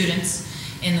students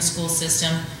in the school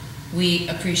system, we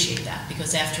appreciate that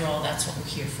because after all, that's what we're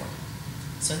here for.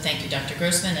 So thank you, Dr.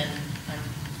 Grossman, and I'm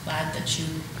glad that you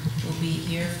will be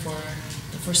here for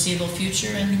the foreseeable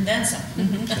future and then some.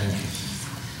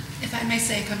 If I may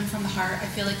say, coming from the heart, I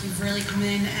feel like you've really come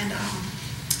in and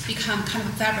become kind of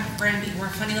a fabric of Granby. We're a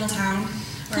funny little town.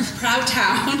 We're a proud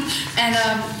town, and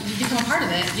you become a part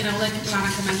of it. You know, like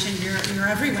Monica mentioned, you're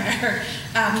everywhere.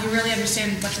 You really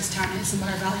understand what this town is and what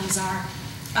our values are,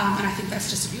 and I think that's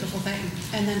just a beautiful thing.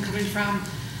 And then coming from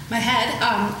my head,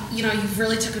 you know, you've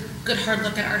really took a good hard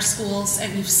look at our schools,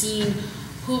 and you've seen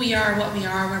who we are, what we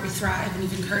are, where we thrive, and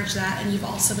you've encouraged that, and you've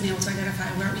also been able to identify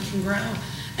where we can grow,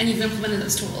 and you've implemented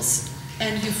those tools,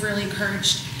 and you've really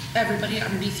encouraged everybody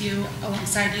underneath you,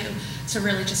 alongside you, to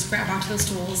really just grab onto those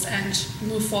tools and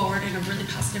move forward in a really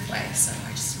positive way. So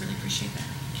I just really appreciate that.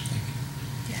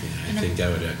 Yeah, I think I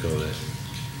would echo that.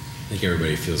 I think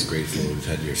everybody feels grateful. We've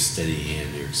had your steady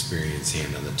hand, your experienced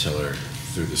hand on the tiller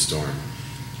through the storm,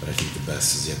 but I think the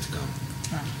best is yet to come.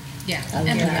 Yeah,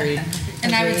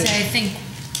 And I would say I think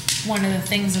one of the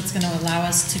things that's going to allow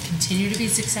us to continue to be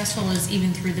successful is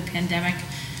even through the pandemic,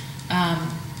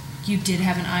 you did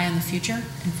have an eye on the future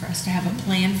and for us to have a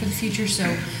plan for the future,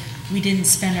 so we didn't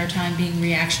spend our time being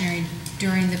reactionary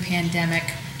during the pandemic.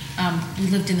 We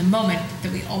lived in the moment,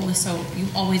 that you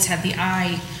always had the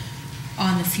eye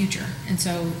on the future, and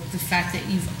so the fact that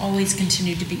you've always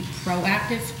continued to be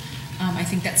proactive, I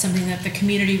think that's something that the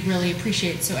community really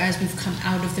appreciates. So as we've come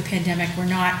out of the pandemic, we're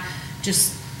not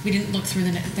just, we didn't look through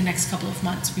the next couple of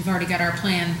months. We've already got our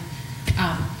plan,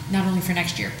 not only for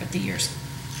next year, but the years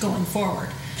going forward.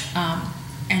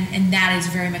 And that is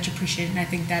very much appreciated. And I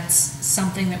think that's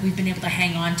something that we've been able to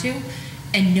hang on to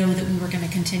and know that we were going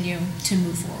to continue to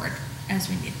move forward as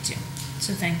we needed to.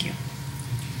 So thank you.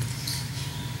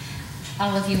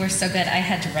 All of you were so good, I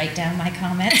had to write down my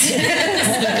comments because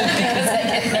I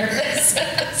get nervous.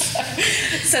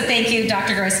 So thank you,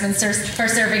 Dr. Grossman, for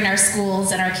serving our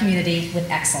schools and our community with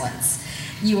excellence.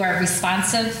 You are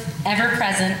responsive,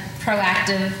 ever-present,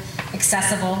 proactive,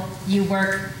 accessible. You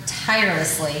work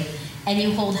tirelessly, and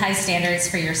you hold high standards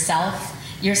for yourself,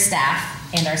 your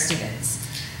staff, and our students.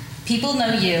 People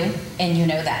know you, and you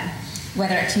know them,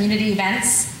 whether at community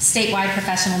events, statewide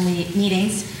professional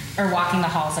meetings, or walking the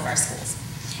halls of our schools.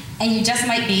 And you just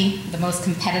might be the most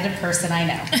competitive person I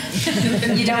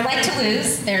know. You don't like to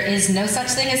lose. There is no such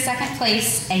thing as second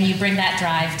place, and you bring that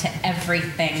drive to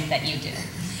everything that you do.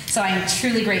 So I am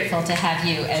truly grateful to have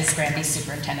you as Granby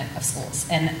Superintendent of Schools.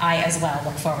 And I as well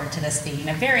look forward to this being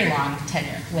a very long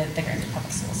tenure with the Granby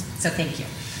Public Schools. So thank you.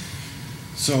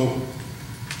 So,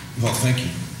 well, thank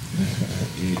you.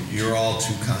 You're all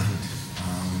too kind.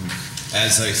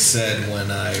 As I said when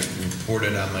I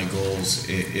reported on my goals,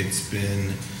 it's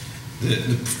been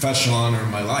the professional honor of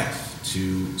my life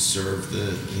to serve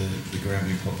the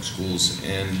Granby Public Schools,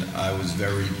 and I was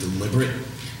very deliberate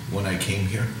when I came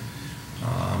here,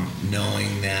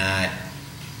 knowing that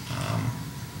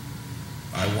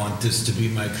I want this to be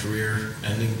my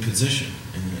career-ending position,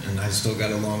 and I still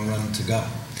got a long run to go.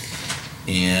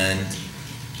 And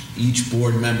each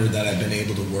board member that I've been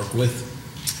able to work with,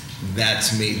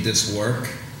 that's made this work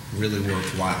really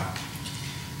worthwhile.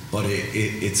 But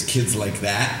it's kids like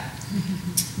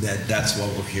that's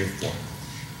what we're here for.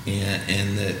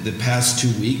 And the past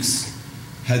 2 weeks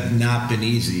have not been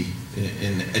easy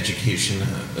in education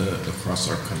across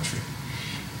our country.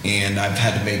 And I've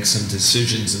had to make some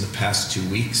decisions in the past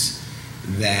 2 weeks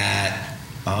that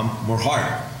were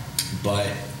hard, but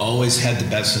always had the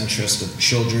best interest of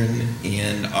children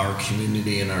and our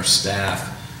community and our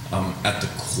staff at the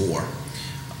core.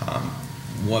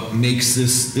 What makes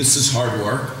this is hard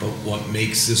work, but what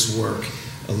makes this work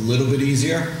a little bit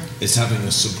easier is having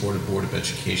a supportive Board of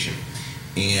Education,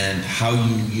 and how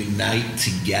you unite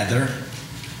together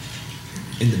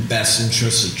in the best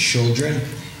interests of children.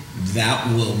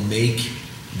 That will make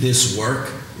this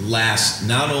work last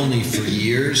not only for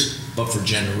years, but for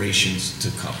generations to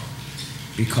come.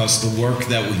 Because the work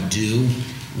that we do,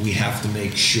 we have to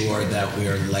make sure that we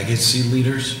are legacy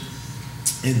leaders,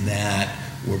 and that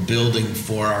we're building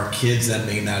for our kids that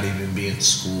may not even be in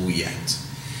school yet.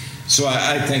 So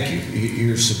I thank you.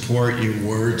 Your support, your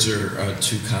words are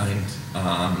too kind,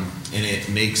 and it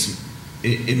makes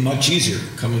it much easier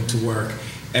coming to work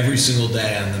every single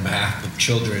day on the behalf of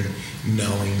children,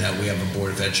 knowing that we have a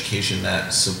Board of Education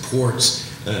that supports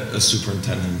a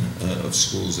superintendent of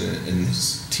schools and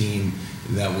this team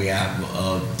that we have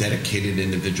of dedicated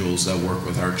individuals that work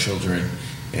with our children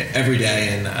every day.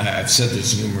 And I've said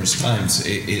this numerous times,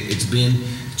 it's been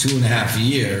 2.5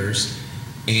 years,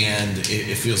 and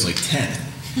it feels like 10.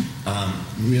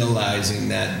 Realizing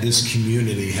that this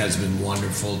community has been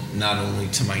wonderful, not only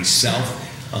to myself,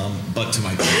 but to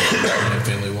my family. My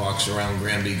family walks around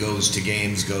Granby, goes to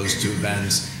games, goes to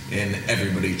events, and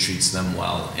everybody treats them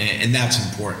well. And that's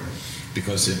important,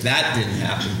 because if that didn't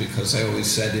happen, because I always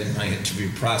said in my interview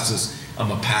process,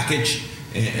 I'm a package,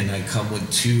 and I come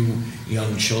with 2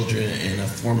 young children and a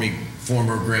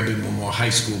former Granby Memorial High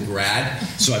School grad,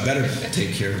 so I better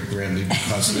take care of Granby,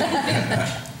 because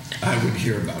I would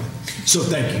hear about it. So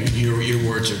thank you. Your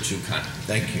words are too kind.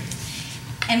 Thank you.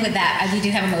 And with that, we do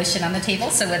have a motion on the table,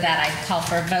 so with that, I call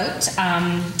for a vote.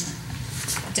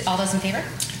 All those in favor?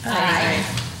 Aye.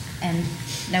 And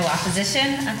no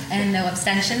opposition and no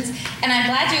abstentions. And I'm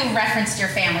glad you referenced your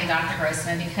family, Dr.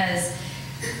 Grossman, because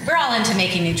we're all into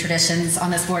making new traditions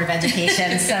on this Board of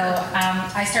Education. So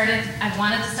I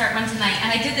wanted to start one tonight,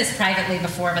 and I did this privately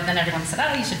before, but then everyone said,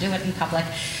 oh, you should do it in public.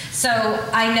 So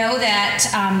I know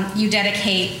that you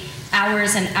dedicate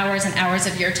hours and hours and hours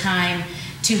of your time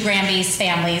to Granby's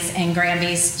families and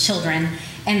Granby's children.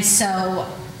 And so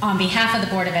on behalf of the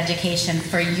Board of Education,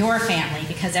 for your family,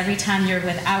 because every time you're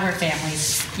with our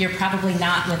families, you're probably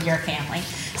not with your family.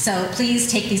 So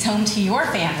please take these home to your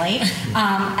family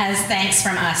as thanks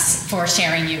from us for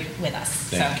sharing you with us.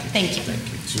 Thank you.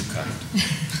 Thank you. Too kind.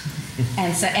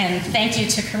 And thank you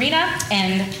to Karina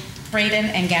and Braden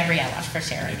and Gabriella for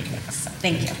sharing with us. So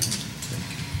thank you.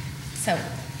 So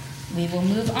we will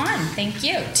move on, thank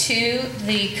you, to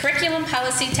the Curriculum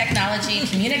Policy Technology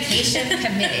Communication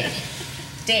Committee.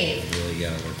 Dave. Really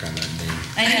gotta work on that name.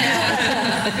 I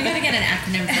know. We gotta get an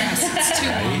acronym for us. It's too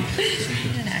long. We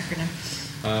need an acronym.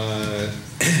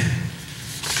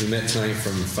 We met tonight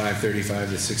from 5:35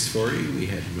 to 6:40. We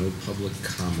had no public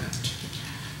comment.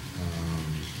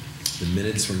 The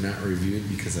minutes were not reviewed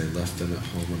because I left them at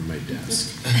home on my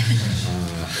desk.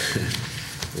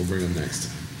 We'll bring them next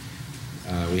time.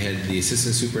 We had the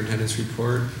Assistant Superintendent's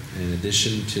report. In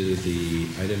addition to the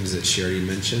items that Sherry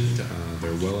mentioned,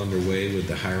 they're well underway with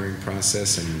the hiring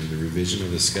process and the revision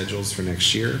of the schedules for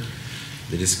next year.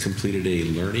 They just completed a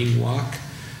learning walk,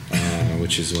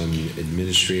 which is when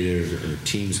administrative or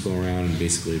teams go around and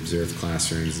basically observe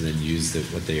classrooms and then use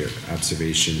what their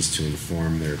observations to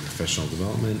inform their professional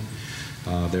development.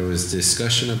 There was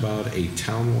discussion about a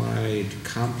townwide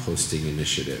composting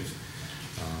initiative.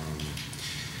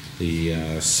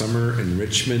 The summer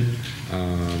enrichment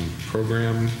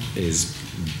program is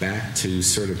back to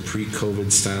sort of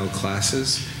pre-COVID style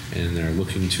classes, and they're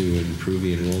looking to improve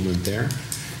the enrollment there.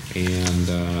 And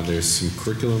there's some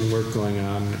curriculum work going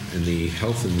on in the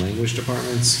health and language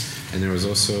departments, and there was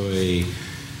also a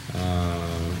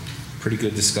pretty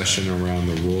good discussion around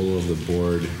the role of the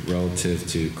board relative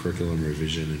to curriculum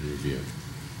revision and review.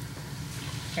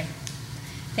 Great.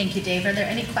 Thank you, Dave. Are there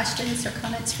any questions or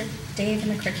comments for Dave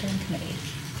and the curriculum committee?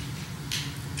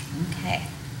 Okay.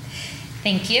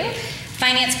 Thank you.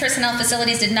 Finance, Personnel,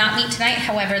 Facilities did not meet tonight.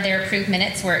 However, their approved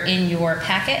minutes were in your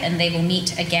packet, and they will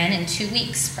meet again in 2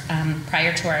 weeks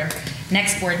prior to our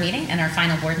next board meeting and our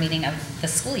final board meeting of the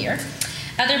school year.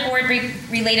 Other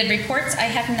board-related reports, I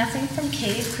have nothing from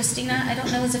Kate. Christina, I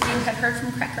don't know if you have heard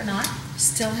from Craig or not.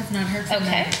 Still have not heard from them.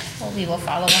 Okay, well, we will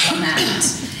follow up on that.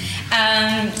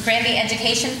 Granby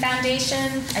Education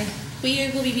Foundation. We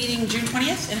will be meeting June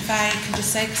 20th, and if I can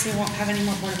just say, because we won't have any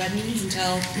more Board of Ed meetings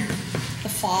until the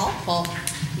fall, well,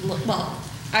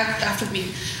 after the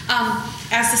meeting.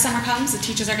 As the summer comes, the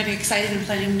teachers are getting excited and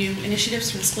planning new initiatives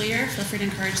for the school year. Feel free to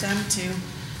encourage them to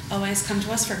always come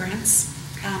to us for grants.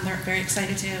 They're very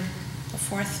excited to put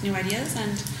forth new ideas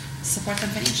and support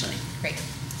them financially. Great.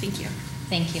 Thank you.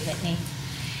 Thank you, Whitney.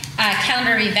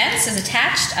 Calendar of events is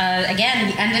attached.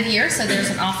 Again, the end of year, so there's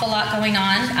an awful lot going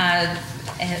on.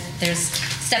 There's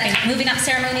moving up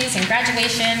ceremonies and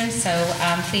graduation, so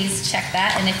please check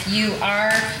that. And if you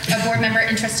are a board member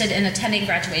interested in attending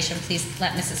graduation, please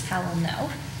let Mrs. Powell know.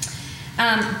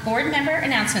 Board member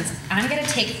announcements. I'm going to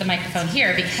take the microphone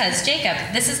here because, Jacob,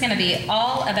 this is going to be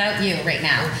all about you right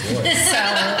now. So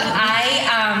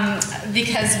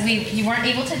because you weren't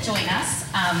able to join us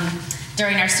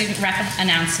during our student rep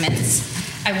announcements,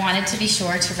 I wanted to be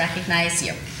sure to recognize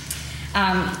you.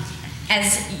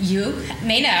 As you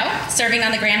may know, serving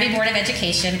on the Granby Board of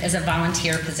Education is a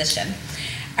volunteer position.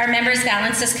 Our members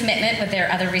balance this commitment with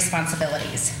their other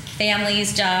responsibilities: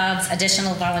 families, jobs,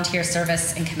 additional volunteer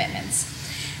service, and commitments.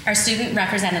 Our student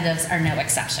representatives are no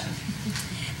exception.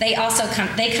 They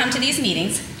come to these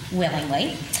meetings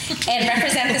willingly and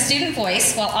represent the student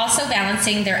voice while also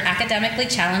balancing their academically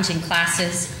challenging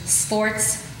classes,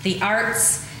 sports, the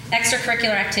arts,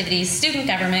 extracurricular activities, student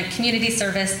government, community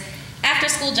service,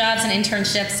 after-school jobs and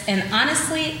internships, and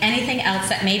honestly, anything else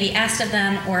that may be asked of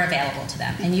them or available to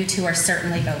them. And you two are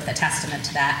certainly both a testament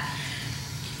to that.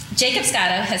 Jacob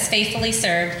Scotto has faithfully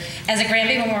served as a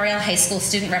Granby Memorial High School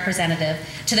student representative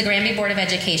to the Granby Board of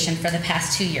Education for the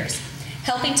past 2 years,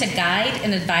 helping to guide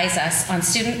and advise us on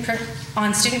student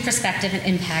perspective and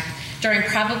impact during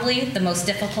probably the most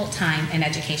difficult time in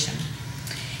education.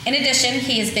 In addition,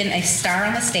 he has been a star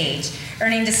on the stage,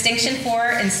 earning distinction for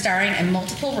and starring in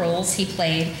multiple roles he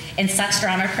played in such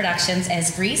drama productions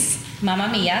as Grease, Mamma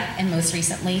Mia, and most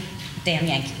recently, Damn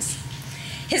Yankees.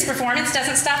 His performance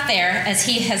doesn't stop there, as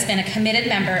he has been a committed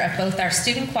member of both our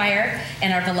student choir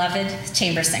and our beloved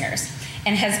chamber singers,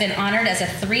 and has been honored as a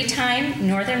 3-time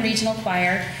Northern Regional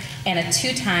Choir and a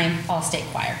 2-time All-State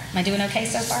Choir. Am I doing okay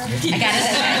so far? I got it okay.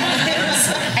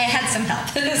 I had some help.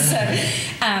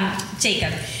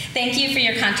 Jacob, thank you for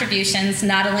your contributions,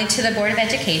 not only to the Board of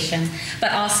Education,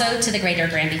 but also to the greater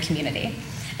Granby community.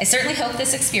 I certainly hope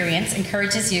this experience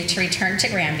encourages you to return to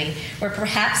Granby, where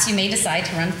perhaps you may decide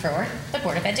to run for the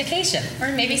Board of Education,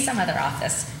 or maybe some other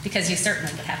office, because you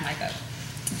certainly would have my vote.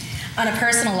 On a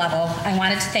personal level, I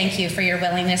wanted to thank you for your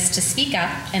willingness to speak up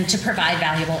and to provide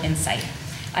valuable insight.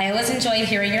 I always enjoyed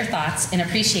hearing your thoughts and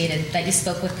appreciated that you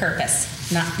spoke with purpose,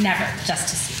 never just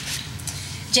to speak.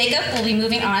 Jacob will be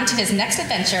moving on to his next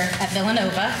adventure at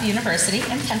Villanova University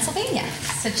in Pennsylvania.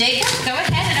 So Jacob, go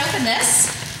ahead and open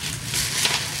this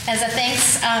as a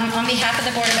thanks on behalf of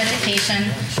the Board of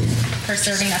Education for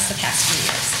serving us the past few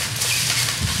years.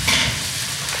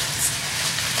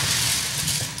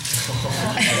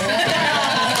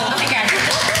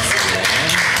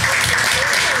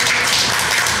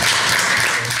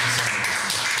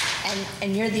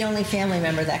 And you're the only family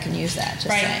member that can use that, just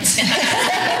right. saying.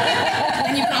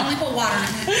 And you can only put water in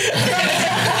it.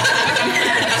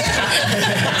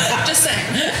 Just saying.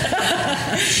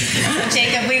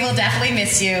 Jacob, we will definitely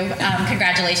miss you.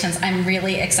 Congratulations. I'm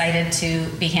really excited to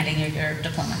be handing you your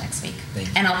diploma next week. Thank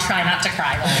you. And I'll try not to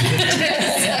cry while I do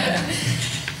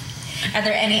it. Are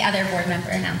there any other board member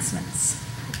announcements?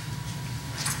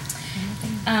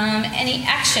 Any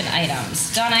action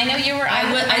items? Dawn, I know you were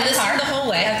I listened car. the whole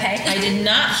way. Okay. I did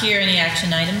not hear any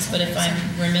action items, but if I'm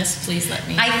remiss, please let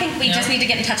me I think we know. just need to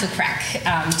get in touch with Craig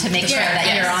to make sure that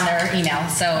Yes. you're on their email.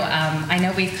 So I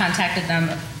know we've contacted them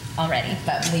already,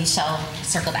 but we shall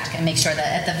circle back and make sure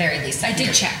that at the very least. I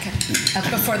did check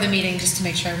before the meeting just to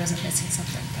make sure I wasn't missing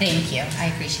something. But Thank you. I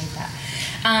appreciate that.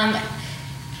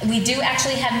 We do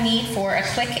actually have need for a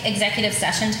quick executive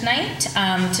session tonight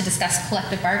to discuss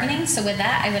collective bargaining. So with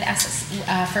that, I would ask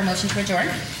for a motion to adjourn.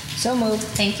 So moved.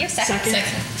 Thank you. Second.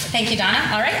 Thank you, Donna.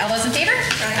 All right. All those in favor?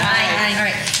 Aye. All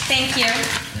right. Thank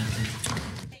you.